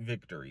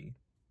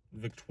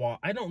Victoire.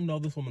 I don't know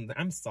this woman's name.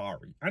 I'm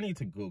sorry. I need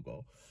to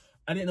Google.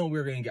 I didn't know we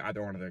were going to get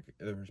either one of their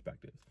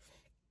perspectives.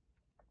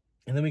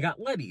 And then we got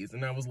Letty's.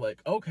 And I was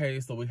like, okay,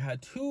 so we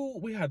had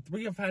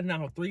 3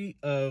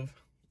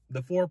 of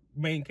the 4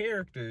 main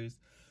characters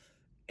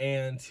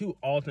and 2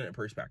 alternate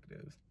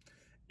perspectives.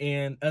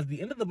 And as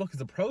the end of the book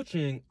is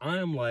approaching,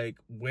 I'm like,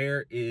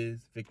 where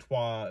is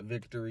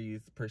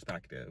Victory's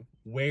perspective?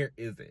 Where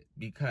is it?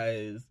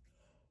 Because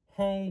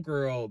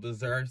homegirl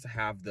deserves to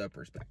have the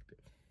perspective.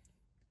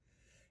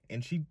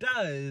 And she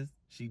does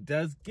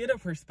get a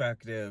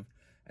perspective.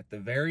 At the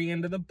very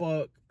end of the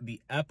book, the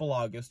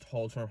epilogue is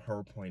told from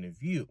her point of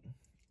view.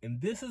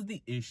 And this is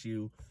the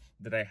issue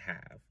that I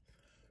have.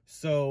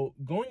 So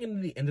going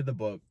into the end of the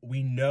book,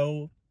 we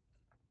know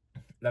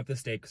that the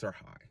stakes are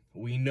high.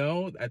 We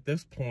know at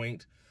this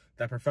point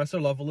that Professor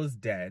Lovell is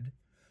dead,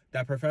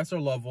 that Professor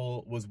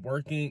Lovell was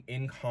working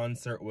in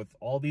concert with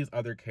all these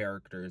other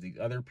characters, these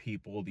other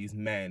people, these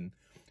men,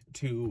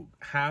 to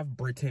have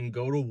Britain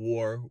go to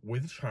war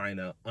with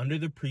China under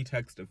the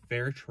pretext of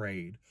fair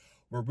trade,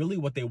 where really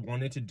what they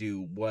wanted to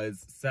do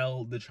was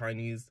sell the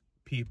Chinese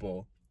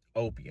people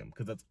opium,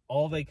 because that's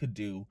all they could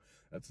do.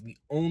 That's the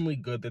only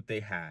good that they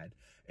had.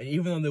 And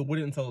even though they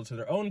wouldn't sell it to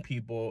their own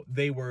people,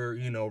 they were,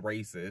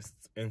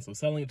 racists. And so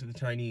selling it to the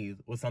Chinese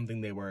was something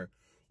they were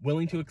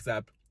willing to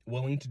accept,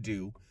 willing to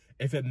do,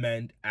 if it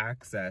meant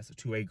access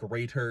to a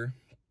greater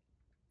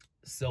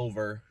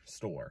silver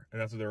store. And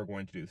that's what they were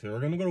going to do. So they were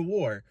going to go to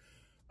war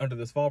under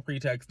this false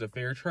pretext of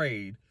fair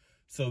trade,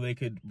 so they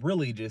could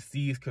really just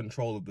seize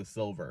control of the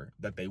silver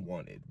that they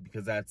wanted,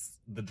 because that's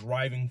the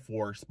driving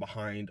force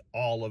behind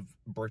all of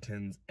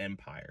Britain's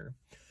empire.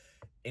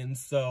 And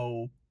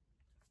so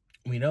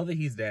we know that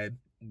he's dead.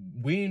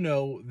 We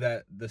know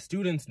that the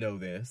students know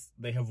this.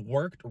 They have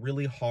worked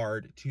really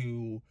hard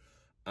to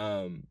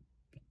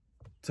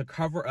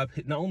cover up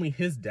not only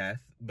his death,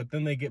 but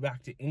then they get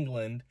back to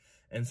England.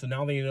 And so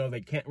now they know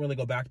they can't really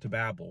go back to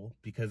Babel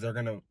because they're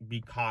going to be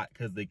caught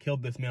because they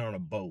killed this man on a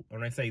boat.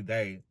 When I say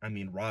they, I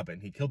mean Robin.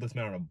 He killed this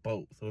man on a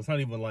boat. So it's not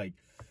even like,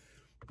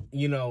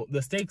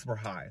 the stakes were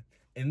high.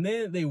 And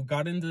then they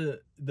got into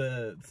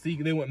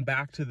they went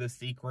back to the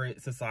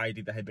secret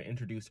society that had been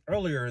introduced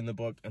earlier in the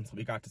book. And so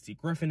we got to see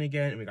Griffin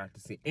again, and we got to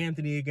see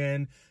Anthony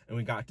again, and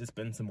we got to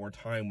spend some more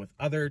time with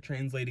other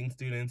translating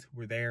students who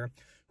were there,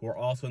 who are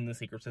also in the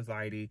secret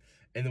society.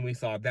 And then we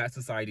saw that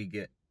society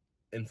get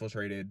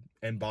infiltrated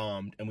and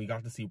bombed, and we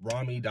got to see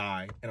Rami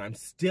die. And I'm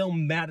still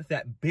mad at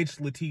that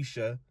bitch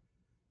Letitia.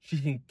 She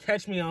can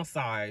catch me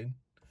outside.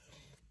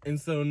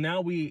 And so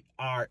now we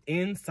are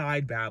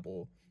inside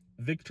Babel.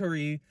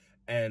 Victory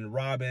and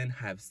Robin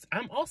have...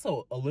 I'm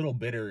also a little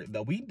bitter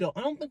that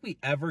I don't think we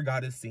ever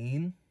got a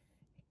scene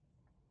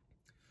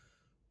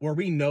where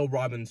we know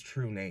Robin's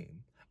true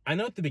name. I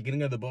know at the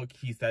beginning of the book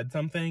he said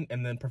something,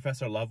 and then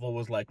Professor Lovell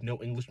was like,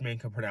 no Englishman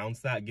can pronounce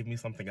that, give me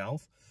something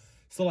else.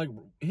 So, like,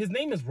 his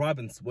name is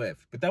Robin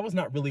Swift, but that was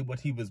not really what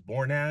he was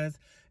born as.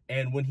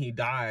 And when he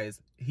dies,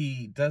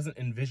 he doesn't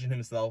envision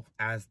himself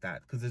as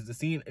that. Because there's a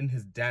scene in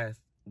his death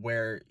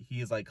where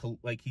he is like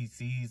he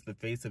sees the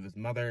face of his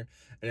mother,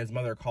 and his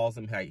mother calls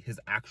him his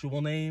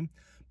actual name.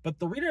 But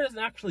the reader doesn't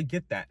actually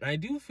get that. And I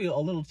do feel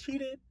a little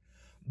cheated.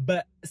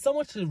 But so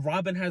much of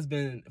Robin has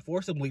been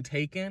forcibly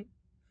taken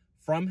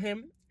from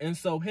him. And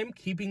so him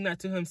keeping that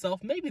to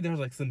himself, maybe there's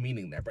like some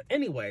meaning there. But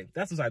anyway,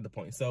 that's beside the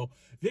point. So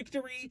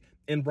Victory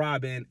and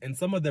Robin and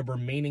some of the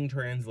remaining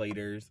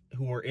translators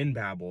who are in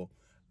Babel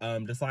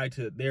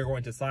they're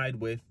going to side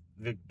with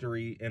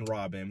Victory and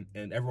Robin,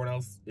 and everyone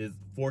else is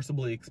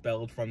forcibly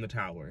expelled from the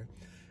tower.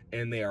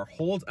 And they are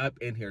holed up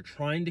in here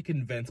trying to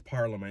convince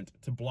Parliament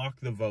to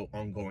block the vote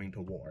on going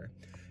to war.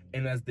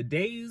 And as the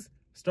days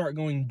start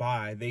going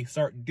by, they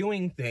start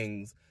doing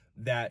things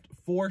that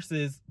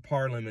forces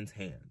Parliament's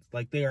hands.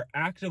 Like, they are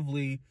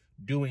actively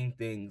doing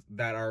things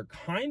that are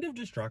kind of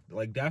destructive.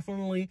 Like,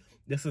 definitely,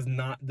 this is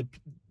not,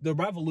 the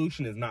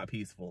revolution is not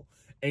peaceful.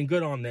 And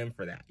good on them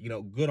for that.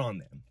 Good on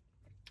them.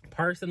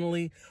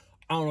 Personally,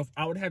 I don't know if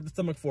I would have the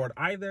stomach for it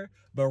either.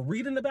 But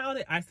reading about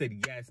it, I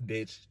said, yes,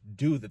 bitch,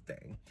 do the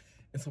thing.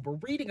 And so we're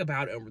reading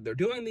about it, and they're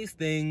doing these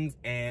things.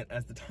 And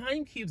as the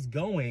time keeps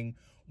going,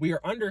 we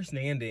are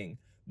understanding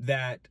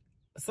that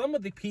some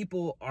of the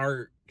people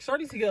are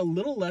starting to get a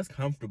little less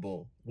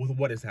comfortable with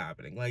what is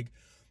happening. Like,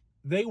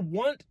 they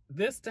want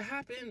this to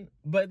happen,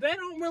 but they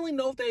don't really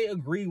know if they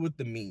agree with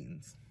the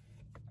means.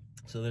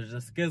 So there's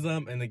a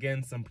schism, and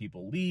again, some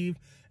people leave.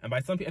 And by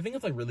some people, I think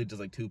it's like really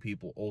just like 2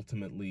 people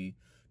ultimately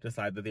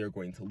decide that they are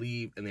going to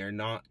leave, and they are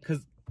not.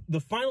 Because the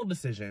final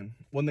decision,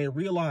 when they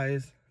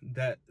realize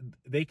that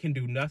they can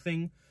do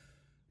nothing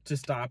to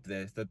stop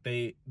this,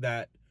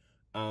 that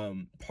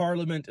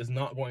Parliament is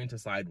not going to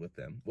side with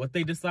them, what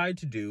they decide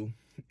to do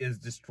is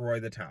destroy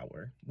the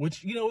tower,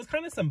 which, is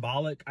kind of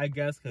symbolic, I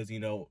guess, because,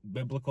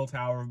 biblical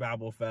Tower of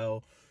Babel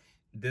fell.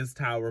 This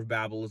Tower of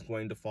Babel is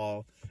going to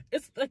fall.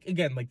 It's like,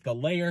 again, like the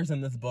layers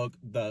in this book,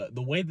 the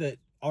way that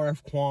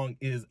R.F. Kuang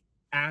is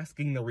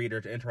asking the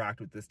reader to interact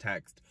with this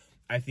text,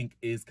 I think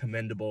is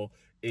commendable,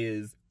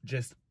 is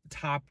just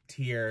top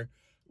tier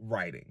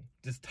writing.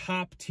 Just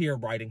top tier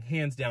writing.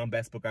 Hands down,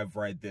 best book I've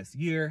read this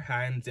year.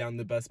 Hands down,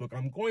 the best book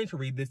I'm going to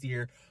read this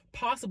year.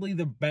 Possibly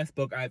the best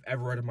book I've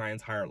ever read in my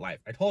entire life.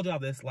 I told y'all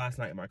this last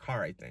night in my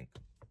car, I think.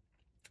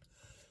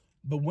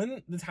 But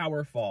when the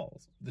tower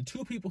falls, the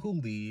 2 people who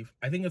leave,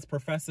 I think it's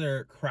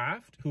Professor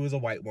Kraft, who is a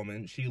white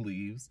woman. She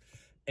leaves.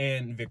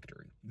 and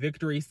Victory.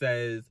 Victory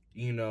says,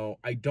 you know,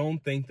 I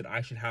don't think that I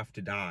should have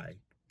to die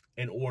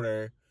in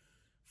order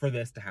for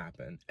this to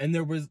happen. And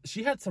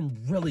she had some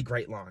really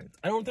great lines.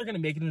 I don't know if they're going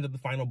to make it into the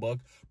final book,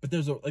 but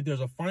there's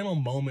a final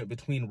moment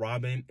between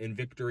Robin and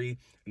Victory,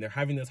 and they're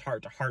having this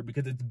heart to heart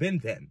because it's been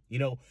them. You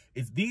know,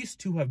 it's these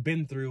two have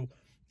been through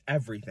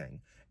everything.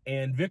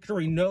 And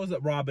Victory knows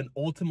that Robin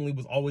ultimately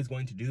was always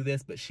going to do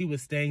this, but she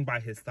was staying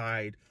by his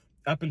side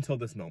up until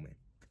this moment.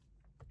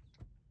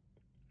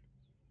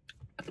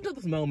 Up until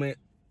this moment,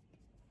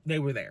 they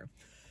were there.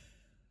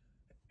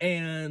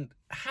 And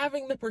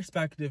having the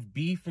perspective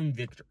be from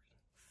Victory,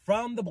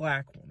 from the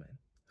Black woman,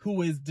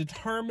 who is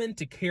determined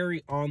to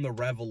carry on the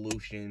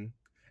revolution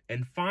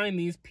and find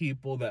these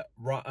people that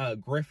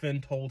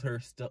Griffin told her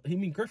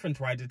Griffin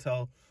tried to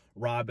tell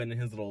Robin in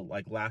his little,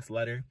 like, last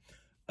letter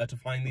to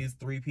find these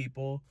 3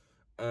 people.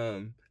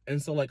 And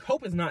so, like,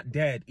 hope is not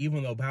dead,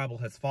 even though Babel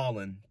has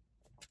fallen.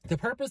 The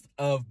purpose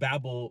of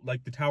Babel,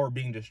 like, the tower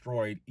being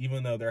destroyed,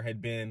 even though there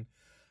had been,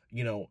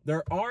 you know,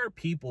 there are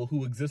people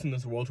who exist in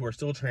this world who are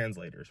still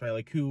translators, right?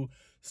 Like, who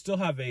still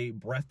have a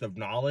breadth of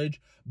knowledge,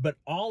 but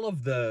all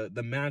of the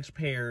match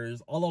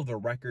pairs, all of the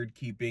record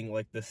keeping,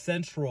 like the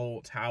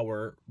central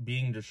tower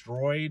being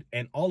destroyed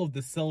and all of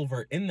the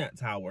silver in that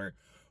tower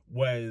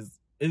was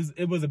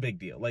a big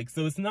deal. Like,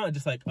 so it's not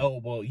just like, oh,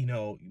 well, you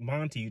know,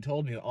 Monty, you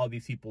told me that all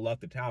these people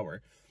left the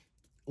tower.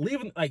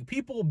 Leaving, like,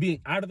 people being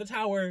out of the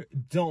tower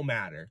don't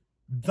matter.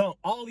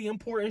 All the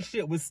important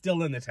shit was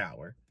still in the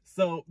tower.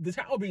 So the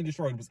tower being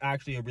destroyed was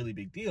actually a really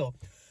big deal,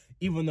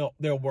 even though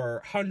there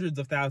were hundreds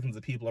of thousands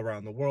of people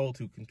around the world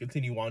who can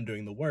continue on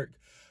doing the work.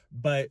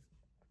 But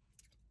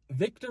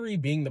Victory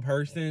being the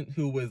person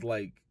who was,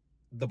 like,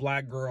 the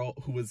Black girl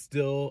who was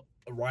still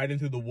riding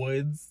through the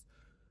woods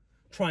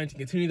trying to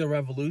continue the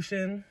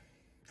revolution,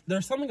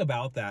 there's something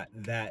about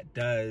that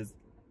does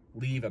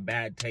leave a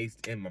bad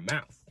taste in my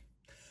mouth.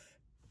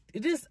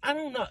 It just, I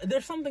don't know,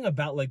 there's something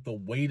about, like, the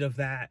weight of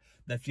that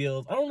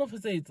feels, I don't know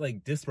if it's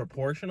like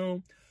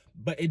disproportional,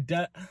 but it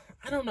does,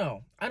 I don't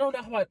know how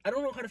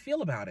to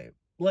feel about it.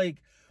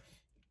 Like,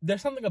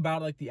 there's something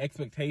about, like, the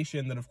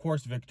expectation that, of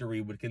course,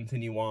 Victory would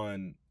continue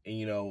on, and,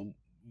 you know,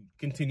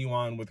 continue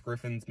on with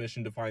Griffin's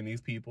mission to find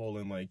these people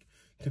and, like,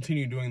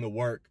 continue doing the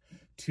work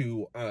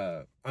to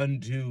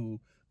undo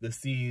the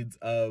seeds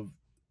of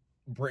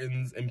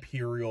Britain's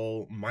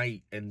imperial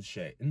might and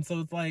shit. And so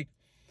it's like,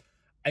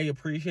 I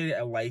appreciate it,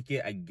 I like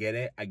it, I get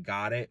it, I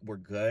got it, we're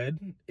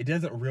good. It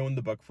doesn't ruin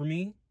the book for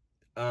me,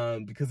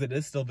 because it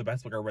is still the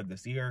best book I read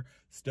this year,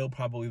 still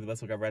probably the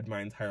best book I've read my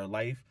entire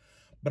life.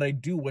 But I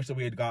do wish that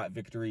we had got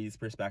Victory's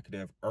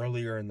perspective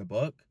earlier in the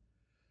book,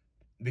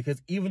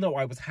 because even though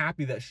I was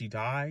happy that she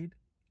died,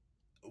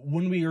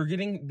 when we were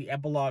getting the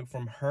epilogue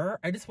from her,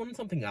 I just wanted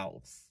something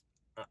else.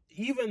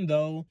 Even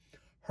though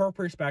her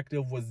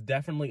perspective was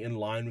definitely in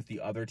line with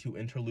the other 2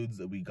 interludes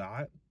that we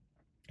got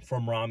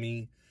from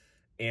Rami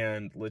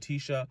and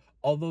Letitia,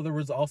 although there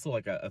was also,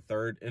 like, a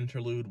third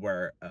interlude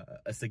where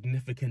a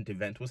significant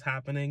event was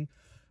happening,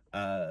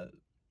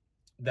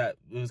 that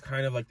was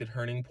kind of like the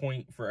turning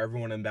point for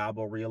everyone in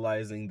Babel,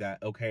 realizing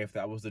that, okay, if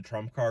that was the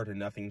trump card and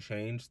nothing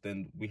changed,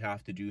 then we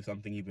have to do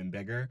something even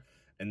bigger,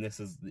 and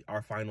this is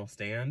our final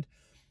stand.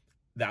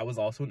 That was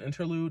also an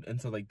interlude, and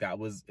so, like, that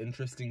was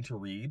interesting to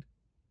read.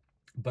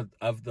 But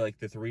of the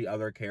 3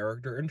 other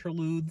character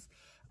interludes,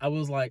 I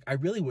was like, I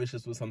really wish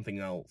this was something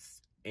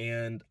else.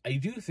 And I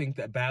do think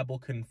that Babel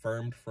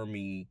confirmed for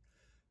me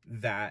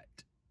that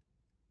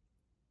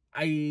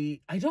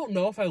I don't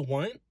know if I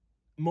want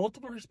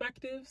multiple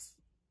perspectives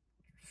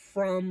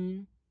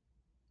from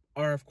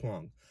R.F.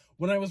 Kuang.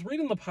 When I was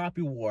reading The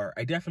Poppy War,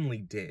 I definitely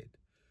did.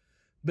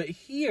 But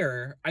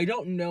here, I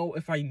don't know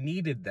if I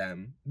needed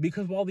them,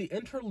 because while the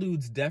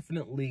interludes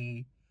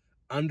definitely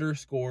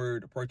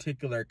underscored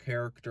particular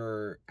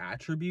character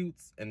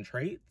attributes and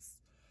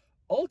traits,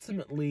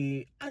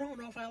 ultimately, I don't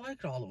know if I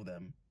liked all of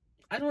them.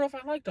 I don't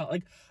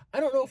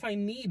know if I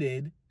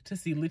needed to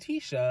see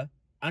Letitia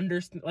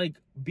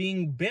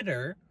being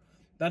bitter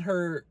that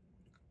her,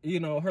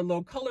 you know, her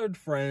low-colored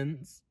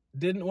friends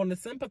didn't want to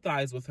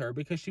sympathize with her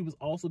because she was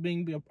also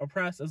being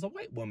oppressed as a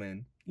white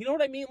woman. You know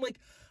what I mean? Like,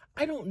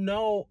 I don't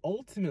know,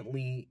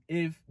 ultimately,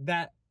 if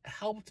that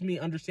helped me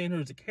understand her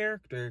as a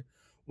character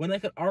when I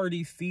could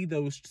already see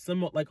those,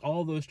 somewhat, like,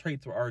 all those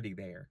traits were already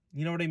there.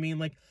 You know what I mean?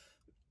 Like,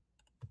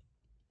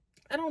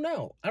 I don't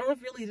know. I don't know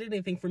if it really did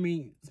anything for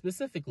me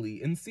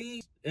specifically. And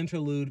seeing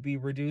interlude be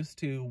reduced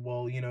to,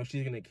 well, you know,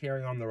 she's going to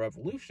carry on the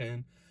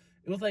revolution,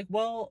 it was like,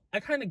 well, I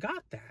kind of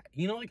got that.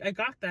 You know, like, I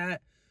got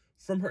that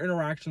from her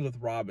interactions with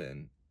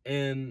Robin.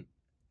 And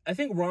I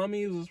think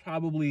Rami was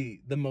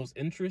probably the most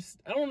I don't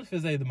know if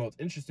it's the most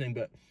interesting,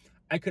 but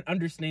I could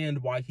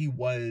understand why he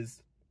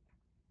was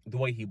the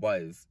way he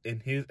was in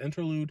his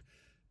interlude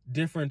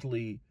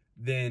differently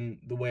than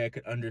the way I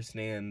could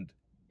understand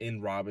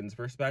in Robin's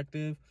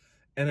perspective.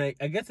 And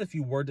I guess if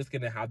you were just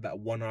going to have that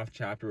one-off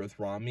chapter with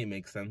Rami, it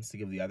makes sense to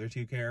give the other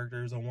 2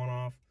 characters a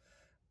one-off.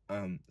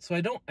 So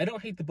I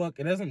don't hate the book.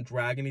 It doesn't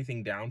drag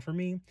anything down for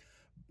me.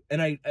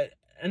 And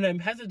and I'm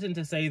hesitant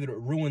to say that it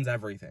ruins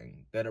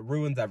everything,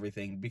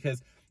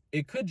 because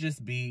it could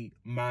just be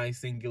my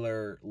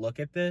singular look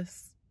at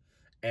this.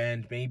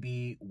 And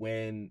maybe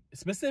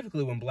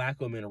specifically when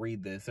Black women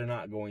read this, they're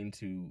not going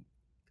to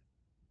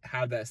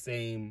have that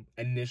same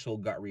initial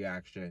gut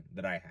reaction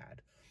that I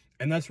had.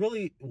 And that's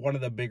really one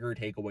of the bigger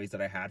takeaways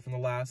that I had from the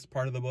last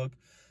part of the book,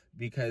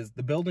 because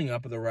the building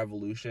up of the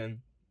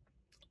revolution,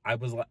 I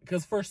was like,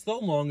 because for so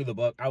long in the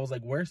book, I was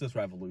like, where's this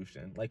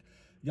revolution? Like,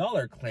 y'all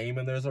are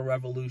claiming there's a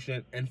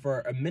revolution. And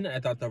for a minute, I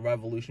thought the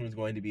revolution was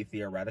going to be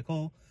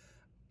theoretical.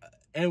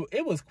 And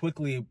it was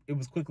quickly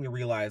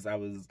realized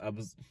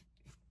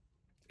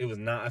it was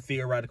not a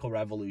theoretical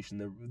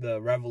revolution. The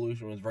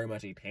revolution was very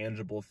much a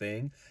tangible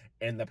thing.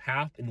 And the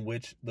path in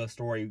which the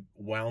story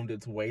wound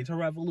its way to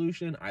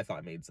revolution, I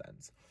thought made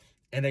sense.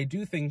 And I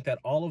do think that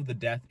all of the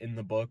death in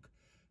the book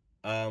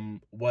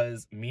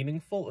was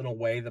meaningful in a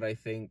way that I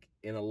think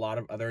in a lot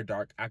of other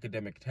dark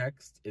academic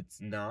texts,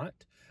 it's not.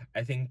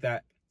 I think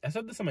that, I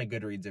said this on my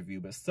Goodreads review,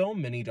 but so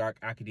many dark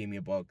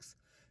academia books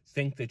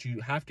think that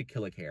you have to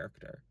kill a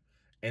character.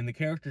 And the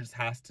character just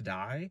has to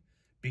die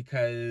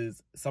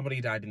because somebody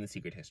died in the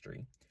secret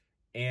history.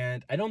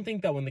 And I don't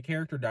think that when the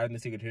character died in the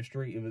secret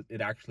history,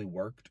 it actually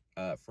worked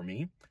for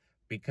me,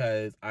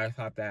 because I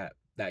thought that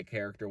that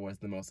character was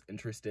the most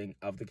interesting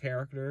of the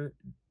character,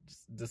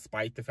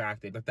 despite the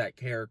fact that that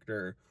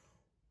character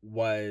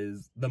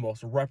was the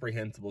most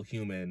reprehensible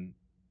human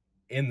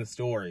in the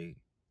story.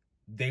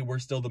 They were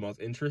still the most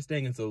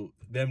interesting, and so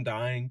them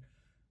dying,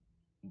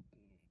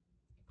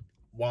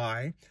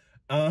 why?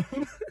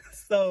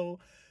 So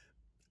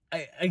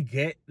I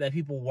get that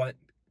people want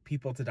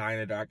people to die in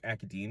a dark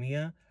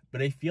academia,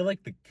 but I feel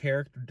like the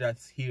character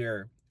deaths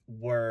here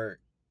were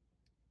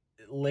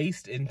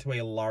laced into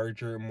a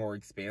larger, more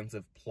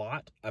expansive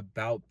plot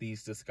about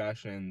these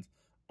discussions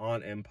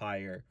on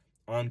empire,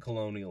 on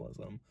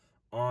colonialism,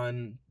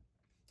 on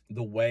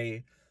the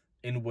way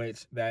in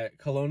which that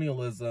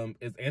colonialism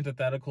is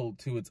antithetical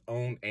to its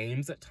own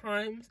aims at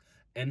times,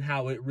 and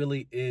how it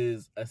really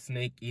is a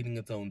snake eating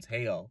its own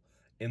tail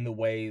in the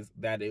ways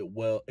that it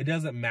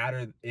doesn't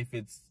matter if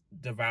it's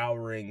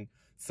devouring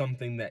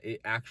something that it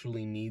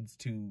actually needs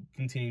to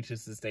continue to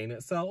sustain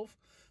itself,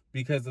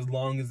 because as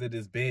long as it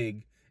is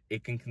big,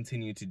 it can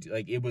continue to do,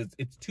 like,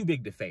 it's too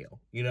big to fail,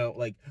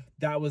 like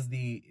that was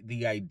the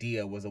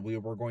idea, was that we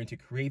were going to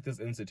create this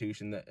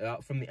institution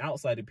that from the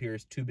outside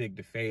appears too big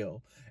to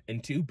fail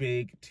and too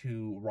big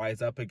to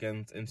rise up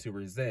against and to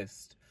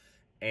resist.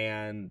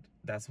 And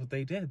that's what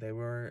they did. They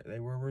were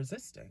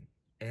resisting.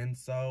 And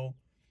so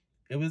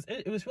it was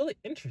really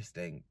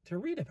interesting to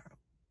read about.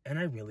 And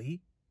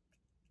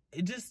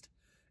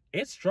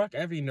it struck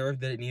every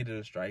nerve that it needed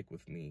to strike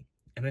with me.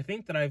 And I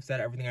think that I've said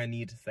everything I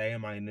need to say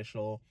in my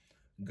initial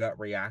gut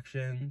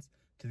reactions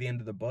to the end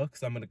of the book.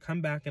 So I'm going to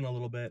come back in a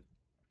little bit,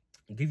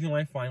 give you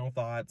my final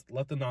thoughts,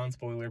 let the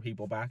non-spoiler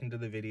people back into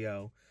the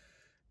video.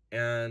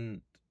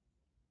 And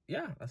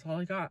yeah, that's all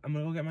I got. I'm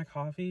going to go get my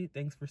coffee.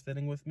 Thanks for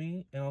sitting with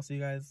me, and I'll see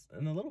you guys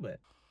in a little bit.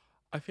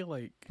 I feel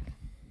like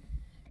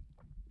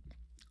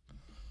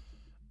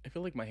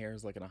my hair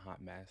is like in a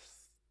hot mess,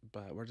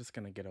 but we're just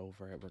going to get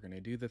over it. We're going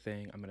to do the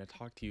thing. I'm going to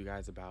talk to you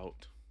guys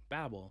about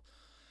Babel,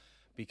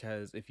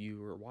 because if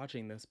you were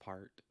watching this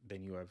part,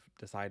 then you have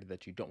decided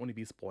that you don't want to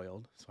be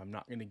spoiled. So I'm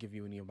not going to give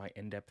you any of my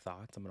in-depth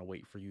thoughts. I'm going to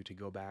wait for you to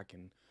go back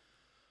and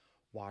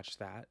watch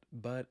that.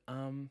 But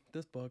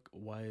this book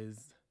was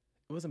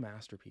a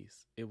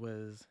masterpiece. It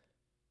was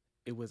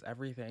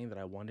everything that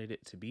I wanted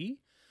it to be.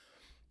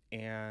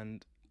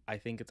 And I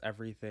think it's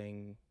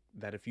everything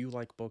that, if you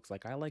like books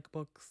like I like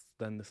books,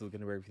 then this is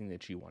going to be everything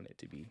that you want it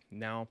to be.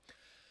 Now,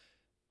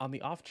 on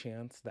the off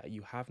chance that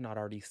you have not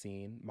already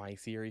seen my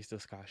series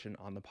discussion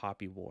on the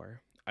Poppy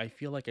War, I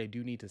feel like I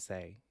do need to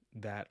say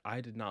that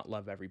I did not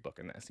love every book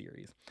in that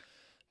series.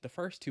 The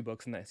first two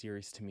books in that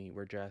series to me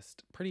were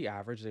just pretty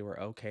average. They were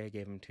okay. I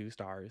gave them 2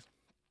 stars.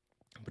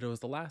 But it was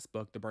the last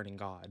book, The Burning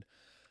God,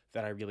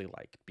 that I really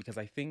liked, because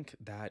I think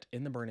that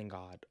in The Burning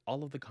God,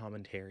 all of the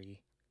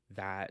commentary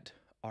that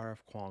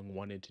R.F. Kuang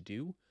wanted to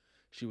do,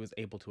 she was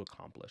able to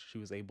accomplish. She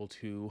was able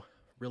to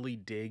really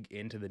dig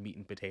into the meat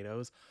and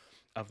potatoes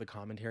of the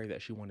commentary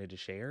that she wanted to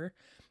share.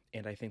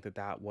 And I think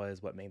that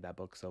was what made that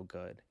book so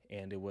good.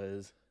 And it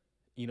was,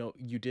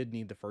 you did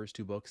need the first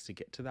 2 books to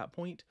get to that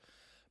point,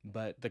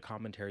 but the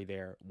commentary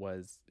there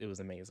was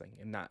amazing.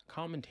 And that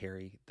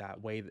commentary,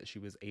 that way that she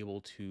was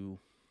able to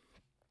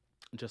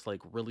just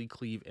like really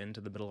cleave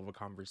into the middle of a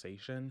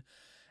conversation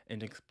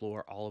and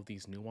explore all of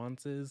these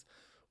nuances,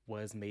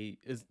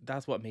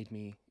 that's what made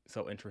me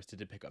so interested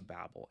to pick up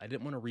Babel. I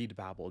didn't want to read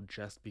Babel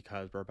just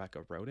because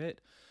Rebecca wrote it,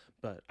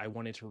 but I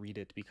wanted to read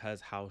it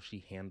because how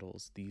she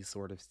handles these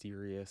sort of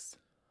serious,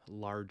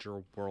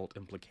 larger world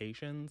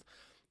implications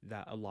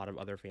that a lot of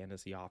other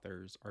fantasy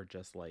authors are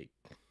just like,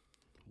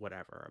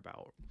 whatever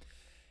about.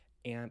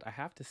 And I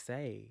have to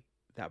say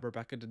that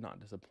Rebecca did not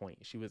disappoint.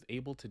 She was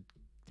able to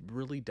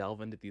really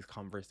delve into these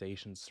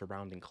conversations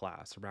surrounding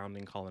class,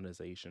 surrounding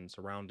colonization,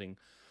 surrounding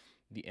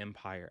the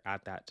empire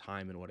at that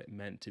time, and what it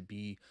meant to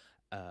be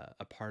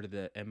a part of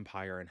the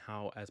empire, and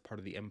how as part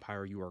of the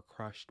empire you are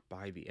crushed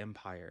by the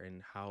empire,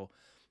 and how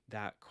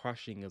that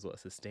crushing is what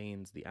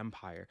sustains the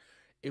empire.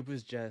 It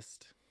was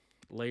just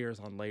layers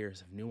on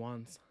layers of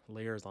nuance,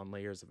 layers on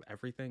layers of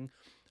everything.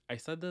 I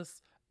said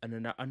this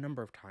a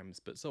number of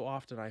times, but so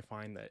often I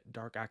find that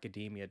dark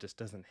academia just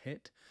doesn't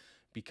hit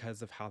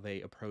because of how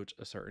they approach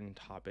a certain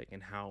topic,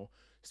 and how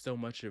so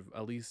much of,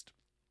 at least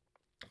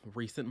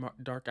recent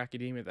dark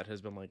academia that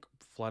has been like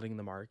flooding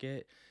the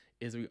market,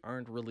 is we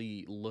aren't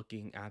really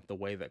looking at the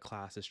way that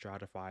class is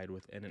stratified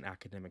within an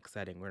academic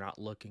setting. We're not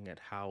looking at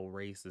how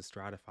race is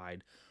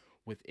stratified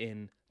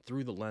within,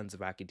 through the lens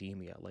of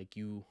academia. Like,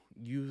 you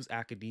use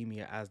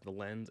academia as the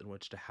lens in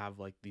which to have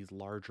like these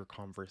larger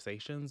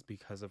conversations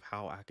because of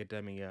how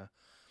academia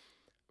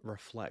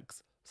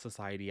reflects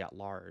society at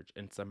large,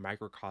 and it's a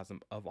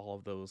microcosm of all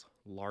of those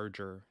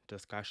larger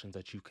discussions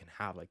that you can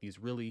have, like these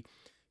really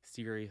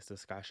serious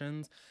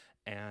discussions.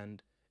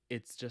 And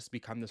it's just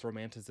become this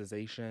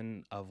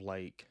romanticization of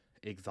like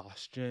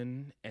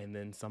exhaustion, and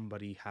then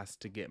somebody has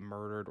to get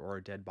murdered or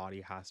a dead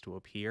body has to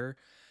appear,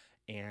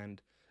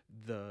 and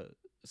the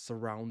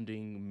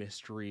surrounding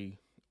mystery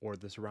or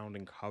the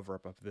surrounding cover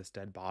up of this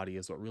dead body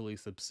is what really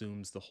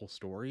subsumes the whole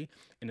story.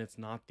 And it's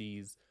not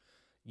these,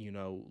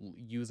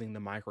 using the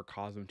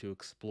microcosm to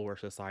explore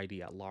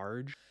society at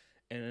large.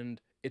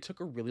 And it took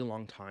a really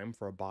long time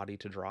for a body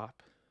to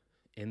drop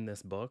in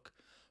this book.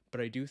 But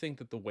I do think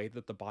that the way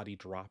that the body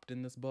dropped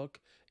in this book,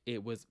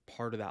 it was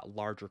part of that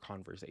larger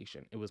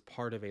conversation. It was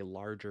part of a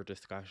larger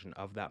discussion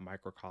of that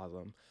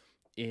microcosm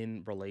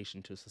in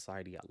relation to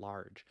society at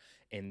large.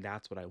 And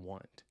that's what I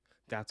want.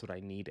 That's what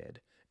I needed.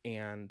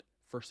 And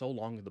for so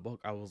long in the book,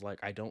 I was like,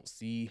 I don't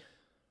see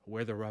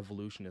where the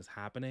revolution is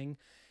happening.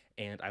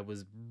 And I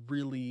was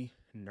really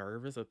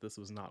nervous that this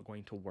was not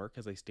going to work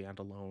as a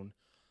standalone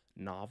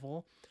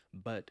novel.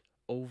 But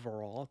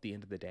overall, at the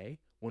end of the day,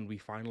 when we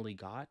finally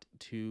got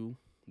to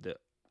the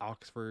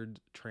Oxford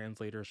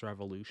Translators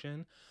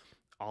Revolution,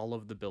 all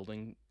of the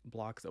building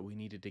blocks that we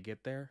needed to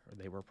get there,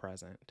 they were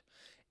present.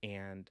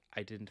 And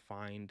I didn't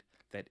find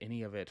that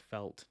any of it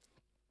felt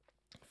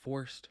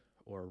forced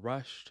or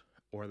rushed,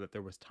 or that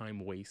there was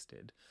time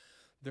wasted.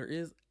 There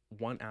is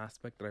one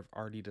aspect that I've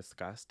already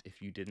discussed,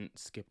 if you didn't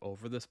skip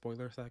over the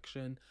spoiler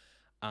section,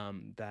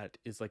 that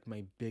is like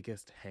my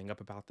biggest hang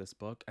up about this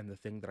book, and the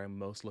thing that I'm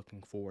most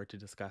looking forward to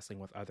discussing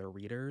with other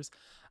readers.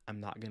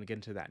 I'm not going to get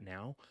into that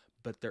now,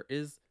 but there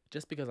is,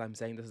 just because I'm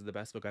saying this is the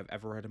best book I've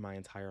ever read in my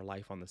entire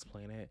life on this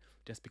planet,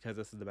 just because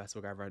this is the best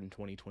book I've read in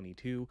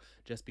 2022,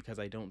 just because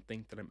I don't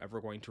think that I'm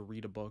ever going to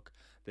read a book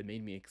that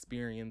made me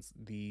experience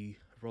the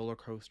roller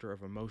coaster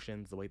of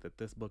emotions the way that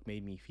this book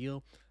made me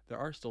feel, there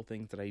are still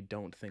things that I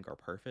don't think are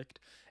perfect.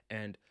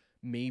 And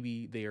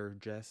maybe they are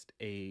just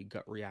a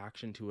gut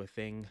reaction to a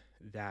thing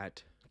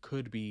that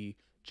could be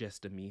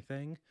just a me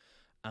thing.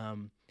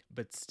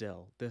 But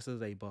still, this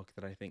is a book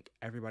that I think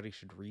everybody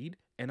should read.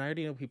 And I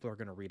already know people are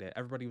going to read it.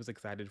 Everybody was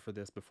excited for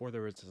this before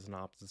there was a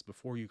synopsis,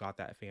 before you got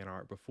that fan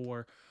art,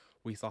 before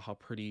we saw how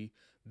pretty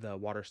the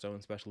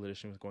Waterstone special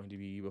edition was going to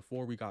be,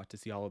 before we got to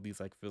see all of these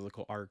like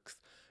physical arcs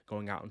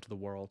going out into the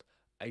world.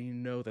 I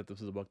know that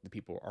this is a book that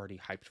people were already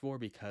hyped for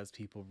because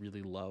people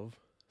really love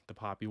the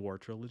Poppy War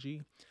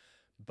trilogy.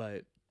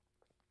 But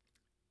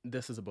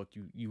this is a book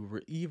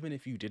even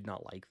if you did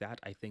not like that,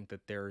 I think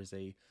that there is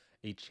a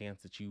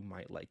chance that you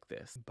might like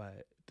this.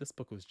 But this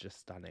book was just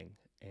stunning,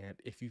 and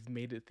if you've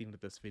made it at the end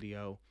of this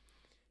video,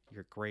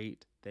 you're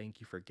great. Thank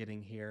you for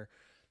getting here.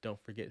 Don't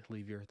forget to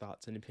leave your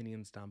thoughts and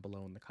opinions down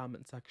below in the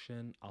comment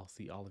section. I'll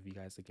see all of you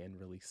guys again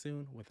really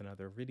soon with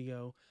another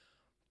video.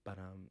 But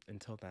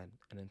until then,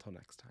 and until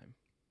next time,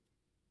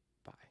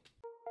 bye.